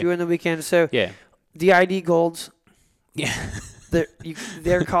 So 2 on the weekend. So yeah. The ID Golds. Yeah.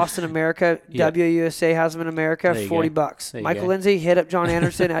 They're costing America. WUSA has them in America, $40. Michael Lindsay hit up John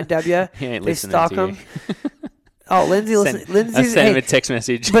Anderson at W. They stock them. Oh, Lindsay, I sent him a text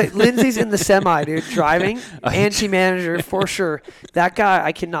message. But Lindsay's in the semi, dude, driving, anti-manager for sure. That guy,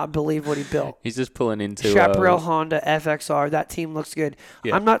 I cannot believe what he built. He's just pulling into... Chaparral Honda FXR. That team looks good.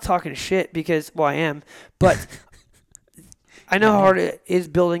 Yeah. I'm not talking shit because, I am, but I know how hard it is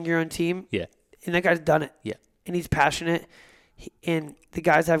building your own team. Yeah. And that guy's done it. Yeah. And he's passionate. And the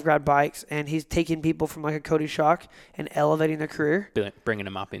guys have grad bikes, and he's taking people from like a Cody Schock and elevating their career, bringing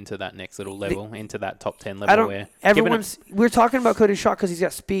them up into that next little level, into that top 10 level. We're talking about Cody Schock because he's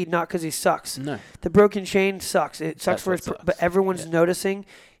got speed, not because he sucks. No, the broken chain sucks. It sucks but everyone's noticing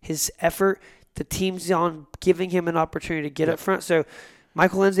his effort. The team's on giving him an opportunity to get up front. So,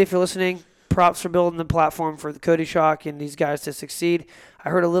 Michael Lindsay, if you're listening, props for building the platform for the Cody Schock and these guys to succeed. I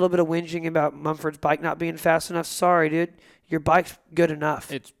heard a little bit of whinging about Mumford's bike not being fast enough. Sorry, dude. Your bike's good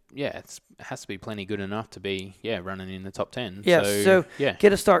enough. It has to be plenty good enough to be running in the top 10. Yeah, so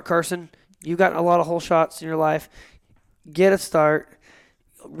get a start, Carson. You've got a lot of hole shots in your life. Get a start.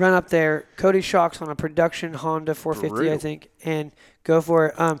 Run up there. Cody Schock's on a production Honda 450, I think, and go for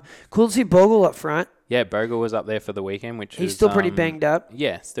it. Cool to see Bogle up front. Yeah, Bogle was up there for the weekend, which he's still pretty banged up.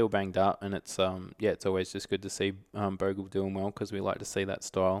 Yeah, still banged up, and it's it's always just good to see Bogle doing well because we like to see that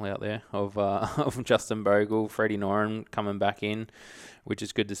style out there of Justin Bogle, Freddie Noren coming back in, which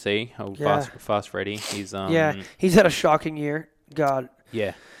is good to see. Fast Freddie. He's he's had a shocking year. God.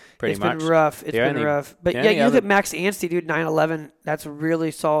 Yeah. Pretty much. Been rough. It's been rough. But you look at Max Anstey, dude, 911. That's really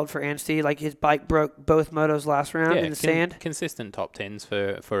solid for Anstey. Like his bike broke both motos last round in the sand. Consistent top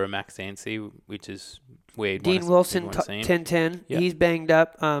 10s for a Max Anstey, which is weird. Dean Wilson, 10-10. Yeah. He's banged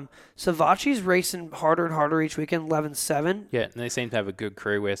up. Savacci's racing harder and harder each weekend, 11-7. Yeah, and they seem to have a good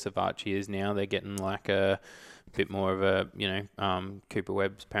crew where Savacci is now. They're getting like a bit more of a, Cooper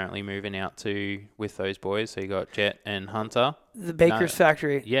Webb's apparently moving out with those boys. So you got Jet and Hunter. The Baker's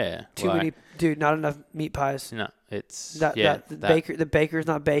factory. Yeah. Many, dude, not enough meat pies. No, it's, the Baker's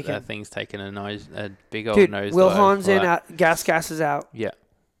not bacon. That thing's taking a big old nose. Will Hahn's in, Gas is out. Yeah.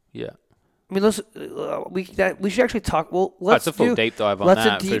 Yeah. I mean, we should actually talk. Well, let's a full deep dive on that.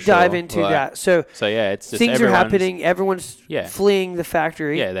 Let's a deep dive into that. So it's just things are happening. Everyone's fleeing the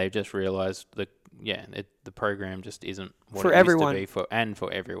factory. Yeah, they've just realized the program just isn't what for it everyone used to be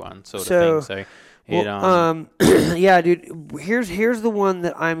for everyone sort of thing. So yeah, dude. Here's the one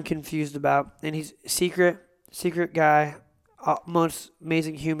that I'm confused about, and he's secret guy, most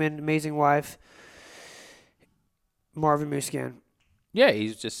amazing human, amazing wife, Marvin Musquin. Yeah,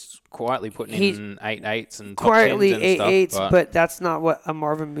 he's just quietly putting in 8.8s and top quietly 10s and 8.8s, but that's not what a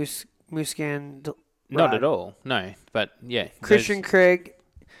Marvin Musquin. Not at all. No, but yeah, Christian Craig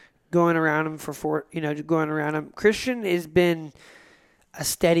going around him going around him. Christian has been a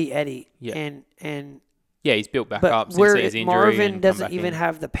steady Eddie, and he's built back up since his injury. Marvin doesn't even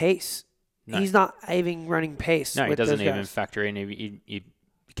have the pace. No. He's not even running pace. No, he doesn't even factor in.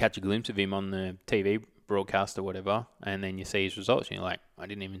 catch a glimpse of him on the TV broadcast or whatever, and then you see his results, and you're like, I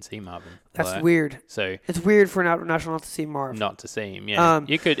didn't even see Marvin. That's like, weird. So it's weird for an national not to see Marv. Not to see him, yeah.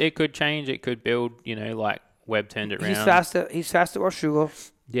 It could change. It could build. Like Webb turned it around. He's fast at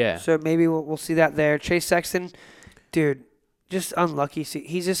Washougal. Yeah. So maybe we'll see that there. Chase Sexton, dude, just unlucky. See,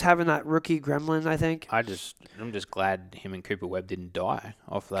 he's just having that rookie gremlin, I think. I'm just glad him and Cooper Webb didn't die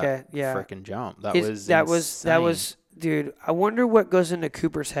off that freaking jump. That was dude. I wonder what goes into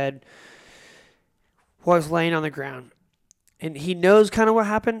Cooper's head while he's laying on the ground, and he knows kind of what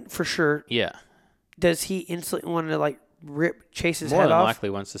happened for sure. Yeah. Does he instantly want to rip Chase's More head than off?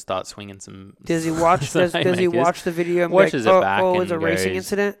 likely wants to start swinging some. Does he watch? does he watch the video and watches it back? Oh, it and was a racing goes,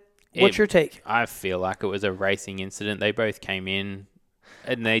 incident. What's your take? I feel like it was a racing incident. They both came in,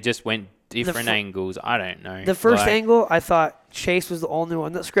 and they just went different angles. I don't know. The first angle, I thought Chase was the only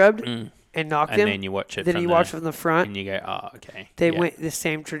one that scrubbed and knocked him. And then you watch it. Then you watch it from the front, and you go, "Oh, okay." They went the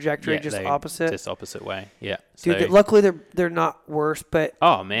same trajectory, just opposite way. Yeah, dude. Luckily, they're not worse, but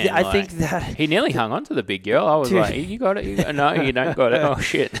oh man, I think that he nearly hung on to the big girl. I was like, "You got it." No, you don't got it. Oh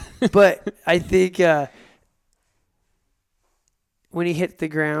shit! But I think when he hit the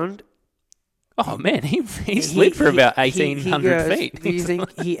ground, oh man, he slid for about 1,800 feet. Do you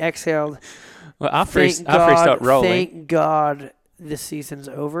think he exhaled? Well, after he stopped rolling. Thank God this season's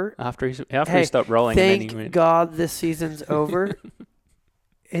over. After he stopped rolling, thank and then he went, God this season's over.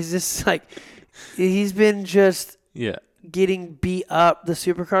 It's just he's been just getting beat up. The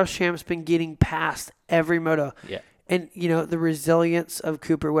Supercross champ's been getting past every moto. Yeah. And, the resilience of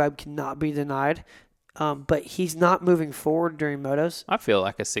Cooper Webb cannot be denied. But he's not moving forward during motos. I feel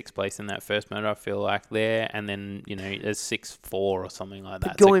like a 6th place in that first moto. I feel like there, and then, there's 6-4 or something like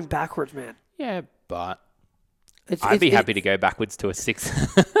that. But going backwards, man. Yeah, but I'd be happy to go backwards to a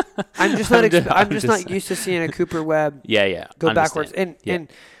 6th. I'm just not used to seeing a Cooper Webb go backwards. And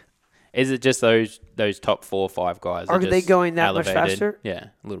is it just those top 4 or 5 guys? Are they going that much faster? Yeah,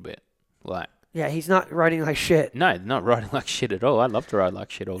 a little bit. Yeah, he's not riding like shit. No, not riding like shit at all. I'd love to ride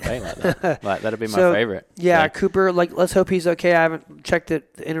like shit all day like that. That'd be my favorite. Yeah, Cooper, let's hope he's okay. I haven't checked the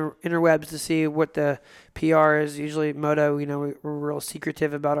interwebs to see what the PR is. Usually moto, we're real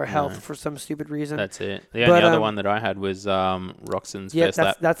secretive about our health for some stupid reason. That's it. The only other one that I had was Roxon's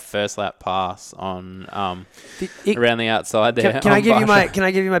first lap pass on around the outside there. Can I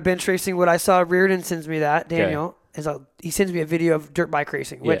give you my bench racing? What I saw, Reardon sends me that, Daniel, he sends me a video of dirt bike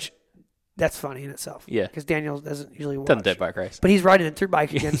racing, which that's funny in itself. Yeah. Because Daniel doesn't usually watch. Doesn't dirt bike race. But he's riding a dirt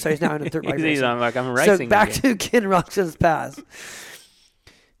bike again, so he's now in a dirt bike race. I'm racing So back to Ken Roxon's pass.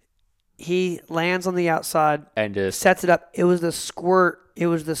 He lands on the outside and just sets it up. It was the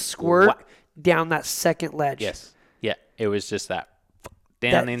squirt down that second ledge. Yes. Yeah. It was just that.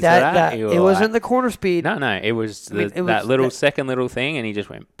 Into that. It wasn't the corner speed. No. It was that little second little thing, and he just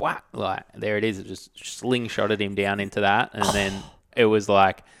went, there it is. It just slingshotted him down into that, and then it was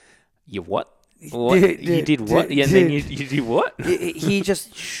like, you what? Dude, you did what? Dude, then you did what? He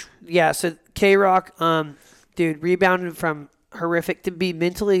just, so K-Rock, rebounded from horrific to be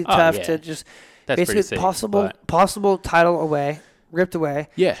mentally tough to just basically possible title ripped away.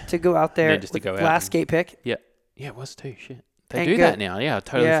 Yeah. To go out there with the last skate pick. Yeah. Yeah, it was too. Shit. They do that now. Yeah, I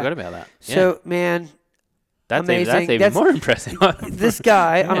totally forgot about that. Yeah. So, man, that's even more impressive. This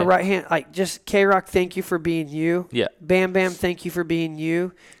guy on the right hand, just K-Rock, thank you for being you. Yeah. Bam Bam, thank you for being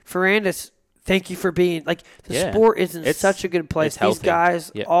you. Ferrandis, thank you for being sport is in such a good place. These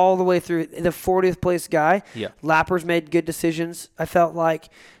guys all the way through the 40th place guy. Yeah. Lappers made good decisions. I felt like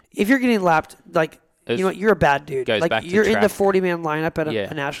if you're getting lapped, you're a bad dude. You're in the 40-man lineup at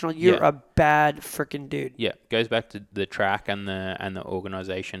a national. You're a bad freaking dude. Yeah. Goes back to the track and the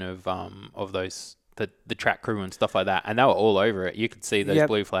organization of those. The track crew and stuff like that, and they were all over it. You could see those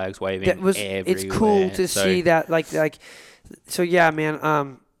blue flags waving everywhere. It's cool to see that, So yeah,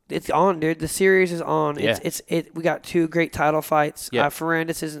 man. It's on, dude. The series is on. Yeah. We got 2 great title fights. Yeah.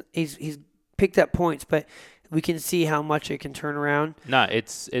 Ferrandis he's picked up points, but we can see how much it can turn around. No,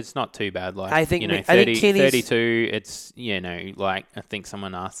 it's not too bad. I think 32. It's I think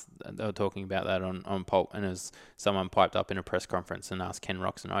someone asked. They were talking about that on Pulp, and as someone piped up in a press conference and asked Ken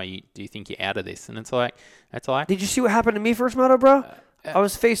Roxon, do you think you're out of this? And it's like. Did you see what happened to me first moto, bro? I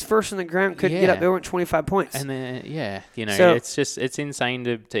was face first in the ground, couldn't get up. They went 25 points. And then, it's insane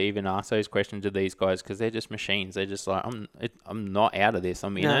to even ask those questions of these guys because they're just machines. They're just like, I'm not out of this.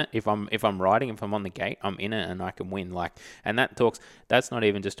 I'm in it. If I'm riding, if I'm on the gate, I'm in it and I can win. And that's not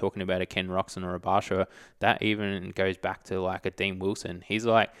even just talking about a Ken Roxon or a Barsha. That even goes back to a Dean Wilson. He's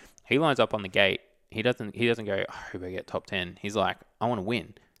like, he lines up on the gate. He doesn't go, I hope I get top 10. He's like, I want to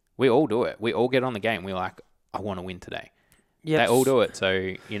win. We all do it. We all get on the game. We're like, I want to win today. They all do it.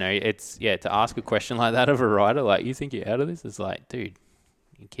 So, it's, to ask a question like that of a rider, like, you think you're out of this? It's like, dude,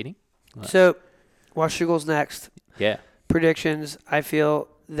 you kidding? Like, so, Washougal's next. Yeah. Predictions. I feel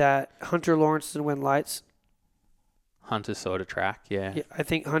that Hunter Lawrence is going to win lights. Hunter's sort of track, yeah. I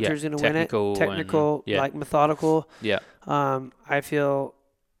think Hunter's going to win it. Technical, like methodical. Yeah. I feel...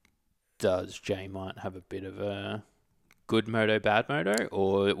 Does J might have a bit of a good moto, bad moto,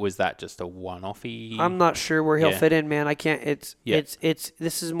 or was that just a one-offy? I'm not sure where he'll fit in, man. I can't. It's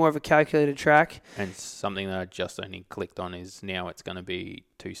this is more of a calculated track. And something that I just only clicked on is now it's going to be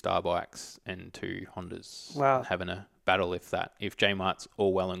 2 Star bikes and 2 Hondas. Wow. Having a battle if J Mart's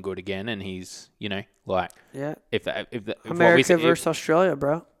all well and good again, and he's if America versus Australia,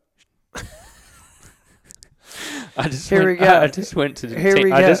 bro. I just went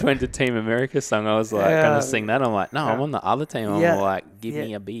to Team America song. I was like, gonna sing that. I'm like, no, I'm on the other team. I'm like, give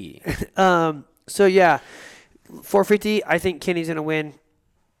me a beer. So yeah, 450. I think Kenny's gonna win.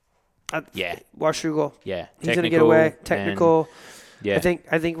 Washougal. Yeah, he's gonna get away. Technical. Yeah, I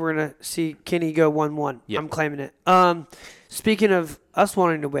think we're gonna see Kenny go 1-1. Yep. I'm claiming it. Speaking of us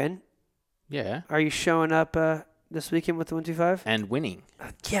wanting to win, are you showing up this weekend with the 125 and winning?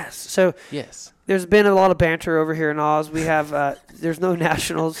 Yes. So yes. There's been a lot of banter over here in Oz. We have there's no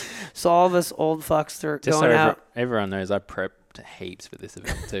nationals, so all of us old fucks are just going out. Everyone knows I prepped heaps for this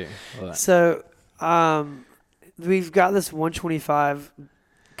event too. So we've got this 125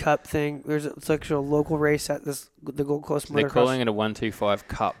 Cup thing. It's like a local race at the Gold Coast Motocross. They're calling it a 125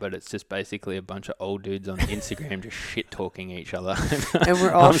 Cup, but it's just basically a bunch of old dudes on Instagram just shit talking each other. And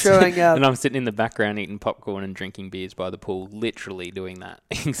we're all showing up. And I'm sitting in the background eating popcorn and drinking beers by the pool, literally doing that.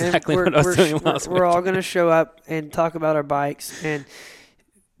 Exactly what I was doing last week. We're all going to show up and talk about our bikes and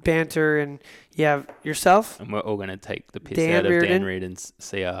banter, and you have yourself. And we're all going to take the piss out of Dan Reardon's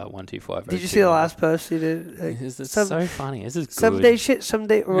CR125. Did you see the last post he did? This is so funny. This is good. Someday shit,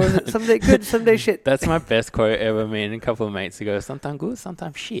 someday, or was it someday good, someday shit? That's my best quote ever, man. A couple of mates ago, sometimes good,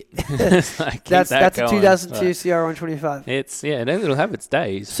 sometimes shit. That's a 2002 CR125. It'll have its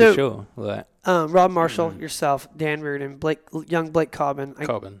days for sure. Rob Marshall, yourself, Dan Reardon, young Blake Cobbin.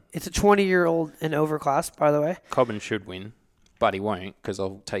 It's a 20-year-old and over class, by the way. Cobbin should win. But he won't, because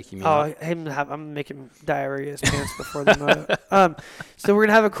I'll take him out. I'm making diarrhea in his pants before the moto. So we're going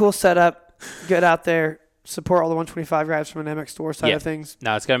to have a cool setup, get out there, support all the 125 guys from an MX Store side of things.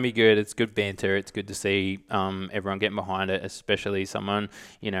 No, it's going to be good. It's good banter. It's good to see everyone getting behind it, especially someone,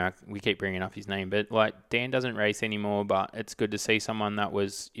 we keep bringing up his name, but Dan doesn't race anymore, but it's good to see someone that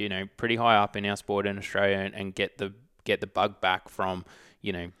was, pretty high up in our sport in Australia and get the bug back from,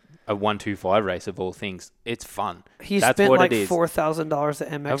 a 125 race of all things. It's fun. He spent like $4,000 at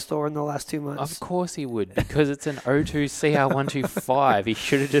MX Store in the last 2 months. Of course he would, because it's an O2 CR125. He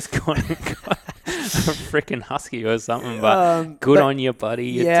should have just gone and got a freaking Husky or something. But good on you, buddy.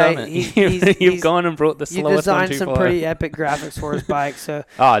 You've done it. You've gone and brought the slowest 125. You designed some pretty epic graphics for his bike. So.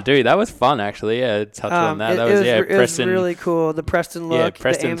 Oh, dude, that was fun actually. Yeah, touch on that. It was really cool. The Preston look. Yeah,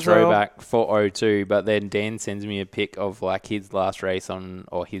 Preston throwback for O2. But then Dan sends me a pic of his last race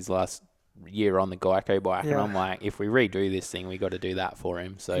his last year on the Geico bike, and I'm like, if we redo this thing, we got to do that for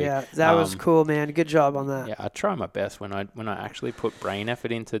him. So that was cool, man. Good job on that. Yeah, I try my best when I actually put brain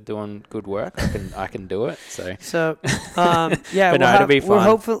effort into doing good work. I can do it. So but it'll be fun.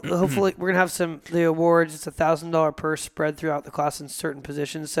 Hopefully we're gonna have the awards. It's $1,000 purse spread throughout the class in certain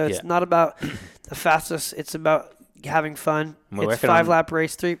positions. So it's not about the fastest. It's about having fun. It's 5-lap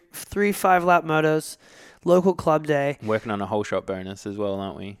race, three 5-lap motos. Local club day. Working on a whole shot bonus as well,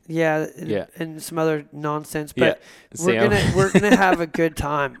 aren't we? Yeah, and some other nonsense. But we're gonna have a good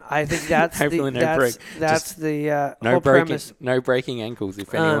time. I think that's the whole premise. No breaking ankles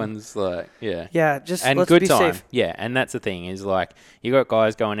if anyone's just and let's good be time. safe. Yeah, and that's the thing is you got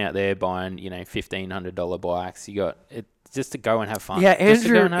guys going out there buying $1,500 bikes. You got it just to go and have fun. Yeah,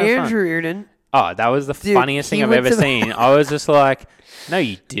 Andrew Reardon. Oh, that was the funniest thing I've ever seen. I was just like, no,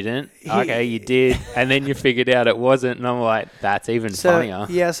 you didn't. Okay, you did. And then you figured out it wasn't. And I'm like, that's even funnier.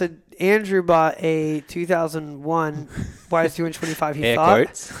 Yeah, so Andrew bought a 2001 YS225. He thought.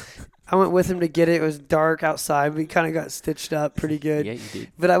 Quotes. I went with him to get it. It was dark outside. We kind of got stitched up pretty good. Yeah, you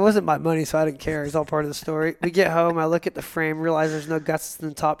did. But I wasn't my money, so I didn't care. It's all part of the story. We get home. I look at the frame, realize there's no guts in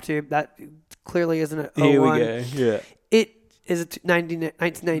the top tube. That clearly isn't an 01. Here we go. Yeah. It is a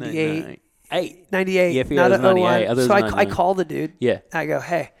 1998. 98. Yeah, not an 01. So I call the dude. Yeah. I go,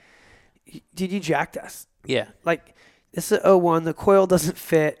 hey, dude, you jacked us. Yeah. This is a 01. The coil doesn't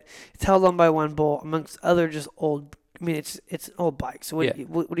fit. It's held on by one bolt amongst other just old. I mean, it's an old bike. So what do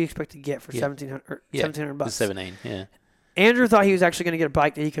you expect to get for $1,700 bucks? 17. Yeah. Andrew thought he was actually going to get a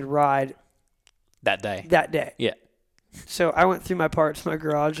bike that he could ride that day. Yeah. So I went through my parts in my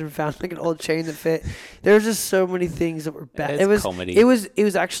garage and found like an old chain that fit. There was just so many things that were bad. It's It was comedy. It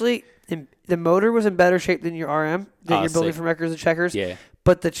was actually the motor was in better shape than your RM that Oh, you're building sick. from Records and Checkers. Yeah.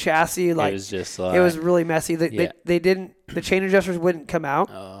 But the chassis, like it was just like it was really messy. yeah. They didn't. The chain adjusters wouldn't come out,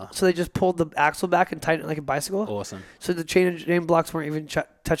 oh, so they just pulled the axle back and tightened it like a bicycle. awesome. So the chain blocks weren't even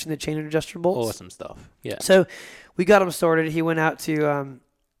touching the chain adjuster bolts. Awesome stuff. Yeah. So we got him sorted. He went out to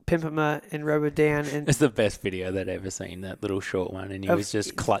Pimpama and Robo Dan, and It's the best video that I've ever seen, that little short one, and he Of- was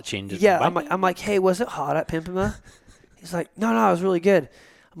just clutching. Just yeah, bang. I'm like, hey, was it hot at Pimpama? He's like, no, it was really good.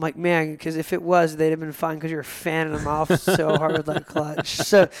 I'm like, man, because if it was, they'd have been fine because you're fanning them off so hard with that clutch.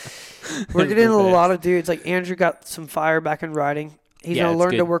 So we're getting a lot of dudes. Like Andrew got some fire back in riding. He's Yeah, gonna it's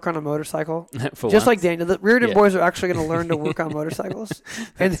learn to good. work on a motorcycle, For just like once. Daniel. The Reardon Yeah. boys are actually gonna learn to work on motorcycles,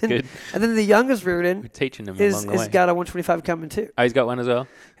 and That's then good. and then the youngest We're Reardon teaching him is along the way. got a 125 coming too, Oh, he's got one as well.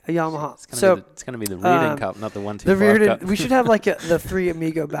 a Yamaha. It's gonna be the Reardon Cup, not the the 125 Reardon, Cup. we should have like the three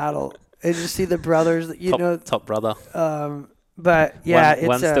amigo battle and just see the brothers that you know. top brother. But yeah, it's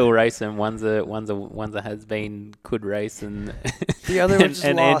one's still racing. One's a has been could race, and the other one's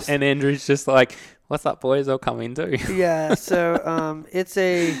just lost. and Andrew's just like, "What's up, boys? I'll come in too." Yeah, so it's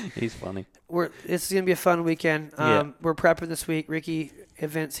He's funny. it's gonna be a fun weekend. Yeah. We're prepping this week. Ricky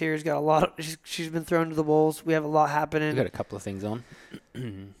Events here has got a lot. She's been thrown to the wolves. We have a lot happening. We've got a couple of things on.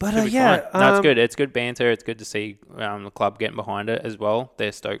 But Should be yeah, fine. No, it's good. It's good banter. It's good to see the club getting behind it as well.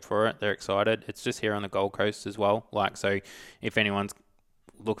 They're stoked for it. They're excited. It's just here on the Gold Coast as well. Like, so if anyone's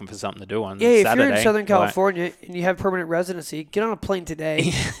looking for something to do on Yeah, Saturday, if you're in Southern like, California and you have permanent residency, get on a plane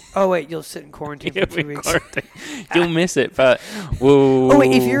today. Oh wait, you'll sit in quarantine you'll for 2 be weeks. quarantined. You'll miss it, but we'll Oh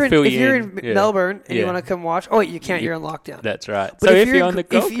wait, if you're fill in Yeah. Melbourne and you Yeah. want to come watch, oh wait, you can't. You- You're in lockdown. That's right. But So if you're on the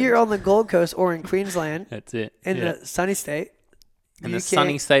Gold if you're on the Gold Coast or in Queensland, that's it. in Yeah. the sunny state, In you the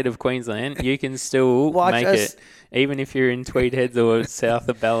sunny can state of Queensland, you can still watch make us. it. Even if you're in Tweed Heads or south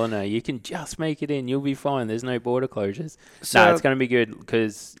of Ballina, you can just make it in. You'll be fine. There's no border closures. So No, it's going to be good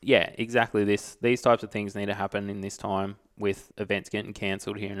because, yeah, exactly. These types of things need to happen in this time with events getting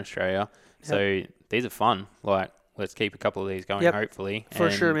cancelled here in Australia. So these are fun. Like, let's keep a couple of these going, Yep. hopefully, For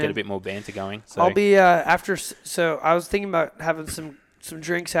and sure, get man. a bit more banter going. So I'll be after. So I was thinking about having some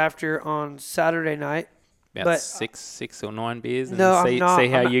drinks after on Saturday night. about but- six or 9 beers and No, see I'm not.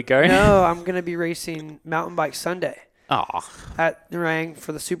 how you go. No, I'm gonna be racing mountain bike Sunday Oh, at Nerang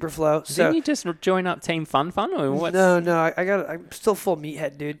for the Superflow. So didn't you just join up Team Fun or what? no, I'm still full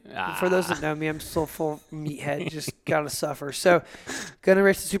meathead, dude. For those Ah. that know me, I'm still full meathead. Just gotta suffer. So, gonna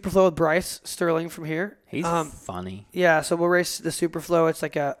race the Superflow with Bryce Sterling from here. He's funny. Yeah, so we'll race the Superflow. It's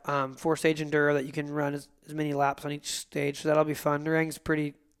like a 4-stage enduro that you can run as many laps on each stage. So that'll be fun. Nerang's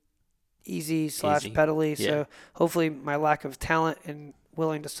pretty easy / pedally. Yeah. So hopefully my lack of talent and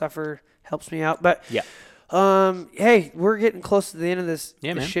willing to suffer helps me out. But Yeah. hey, we're getting close to the end of this,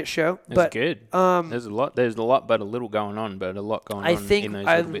 Yeah, this man. shit show. It's But good. There's a lot, but a little going on, but a lot going I on think in those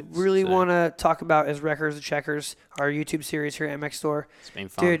I little bits. really so want to talk about is Records and Checkers, our YouTube series here at MX Store. It's been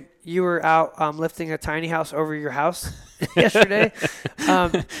fun. Dude, you were out lifting a tiny house over your house yesterday.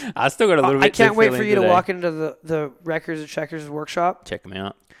 I still got a little bit I can't to wait fill for in you to today. walk into the Records and Checkers workshop. Check them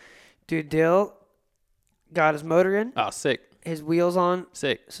out. Dude, Dill got his motor in, Oh, sick. his wheels on,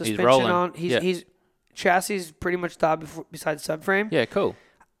 Sick. suspension He's rolling. on. yeah. He's chassis is pretty much dialed besides subframe. yeah, cool.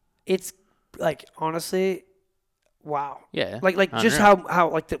 It's like honestly, wow. Yeah. Like just Unreal. how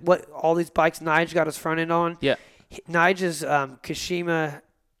like what all these bikes Nige got his front end on. Yeah. Nige is Kashima.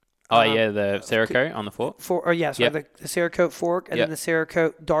 Oh, yeah, the Cerakote on the fork. The Cerakote fork and Yep. then the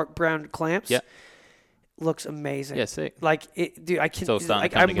Cerakote dark brown clamps. Yep. Looks amazing. Yeah, sick. Like it, dude. I can. It's all starting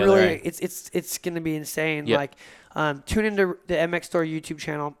like to come I'm together, really. eh? It's gonna be insane. Yep. Like, tune into the MX Store YouTube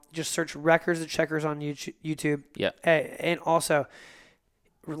channel. Just search Records and Checkers on YouTube. Yep. And also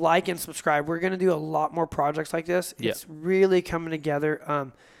like and subscribe. We're gonna do a lot more projects like this. Yep. It's really coming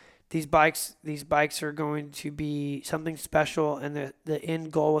together. These bikes are going to be something special, and the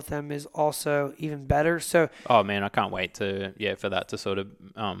end goal with them is also even better. So Oh, man, I can't wait for that to sort of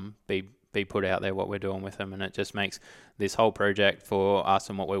be put out there, what we're doing with them. And it just makes this whole project for us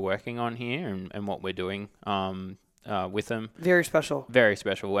and what we're working on here and what we're doing with them very special. very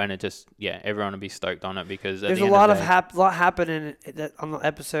special. And it just, everyone will be stoked on it because There's at a the lot end of the day, lot happening on the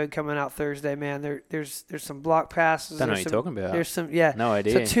episode coming out Thursday, man. There's some block passes. Don't know there's what you're some- talking about. There's some No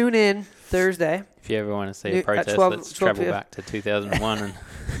idea. So tune in Thursday. If you ever want to see New- a at protest, 12 let's 12 travel p.m. back to 2001. And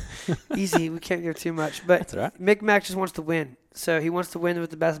Easy. We can't give too much, but That's all right. Mick Mac just wants to win. So he wants to win with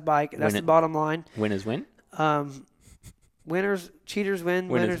the best bike. That's Win the it. bottom line. winners win. Cheaters win. Winners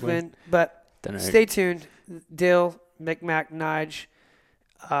Winners win. win. But Don't know. stay tuned. Dill, Mick Mac, Nige.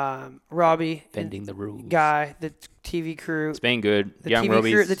 Robbie, Bending the rules. Guy, the TV crew. It's been good. The Young TV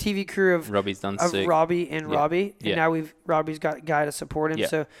Robbie's. crew, the TV crew of Robbie's done sick. Robbie and Yeah. Robbie, and Yeah. now Robbie's got Guy to support him. Yeah.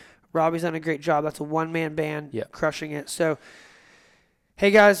 So Robbie's done a great job. That's a one-man band, Yeah. crushing it. So,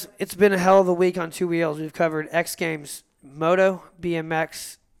 hey guys, it's been a hell of a week on Two Wheels. We've covered X Games, Moto,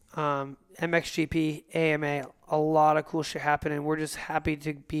 BMX, MXGP, AMA. A lot of cool shit happening. We're just happy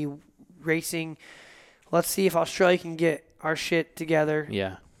to be racing. Let's see if Australia can get our shit together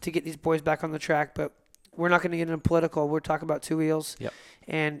Yeah. to get these boys back on the track. But we're not going to get into political. We're talking about Two Wheels Yep.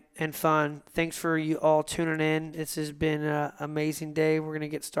 and fun. Thanks for you all tuning in. This has been an amazing day. We're going to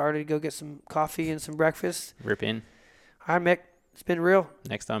get started, go get some coffee and some breakfast. Rip in. All right, Mick. It's been real.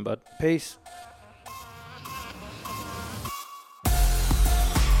 Next time, bud. Peace.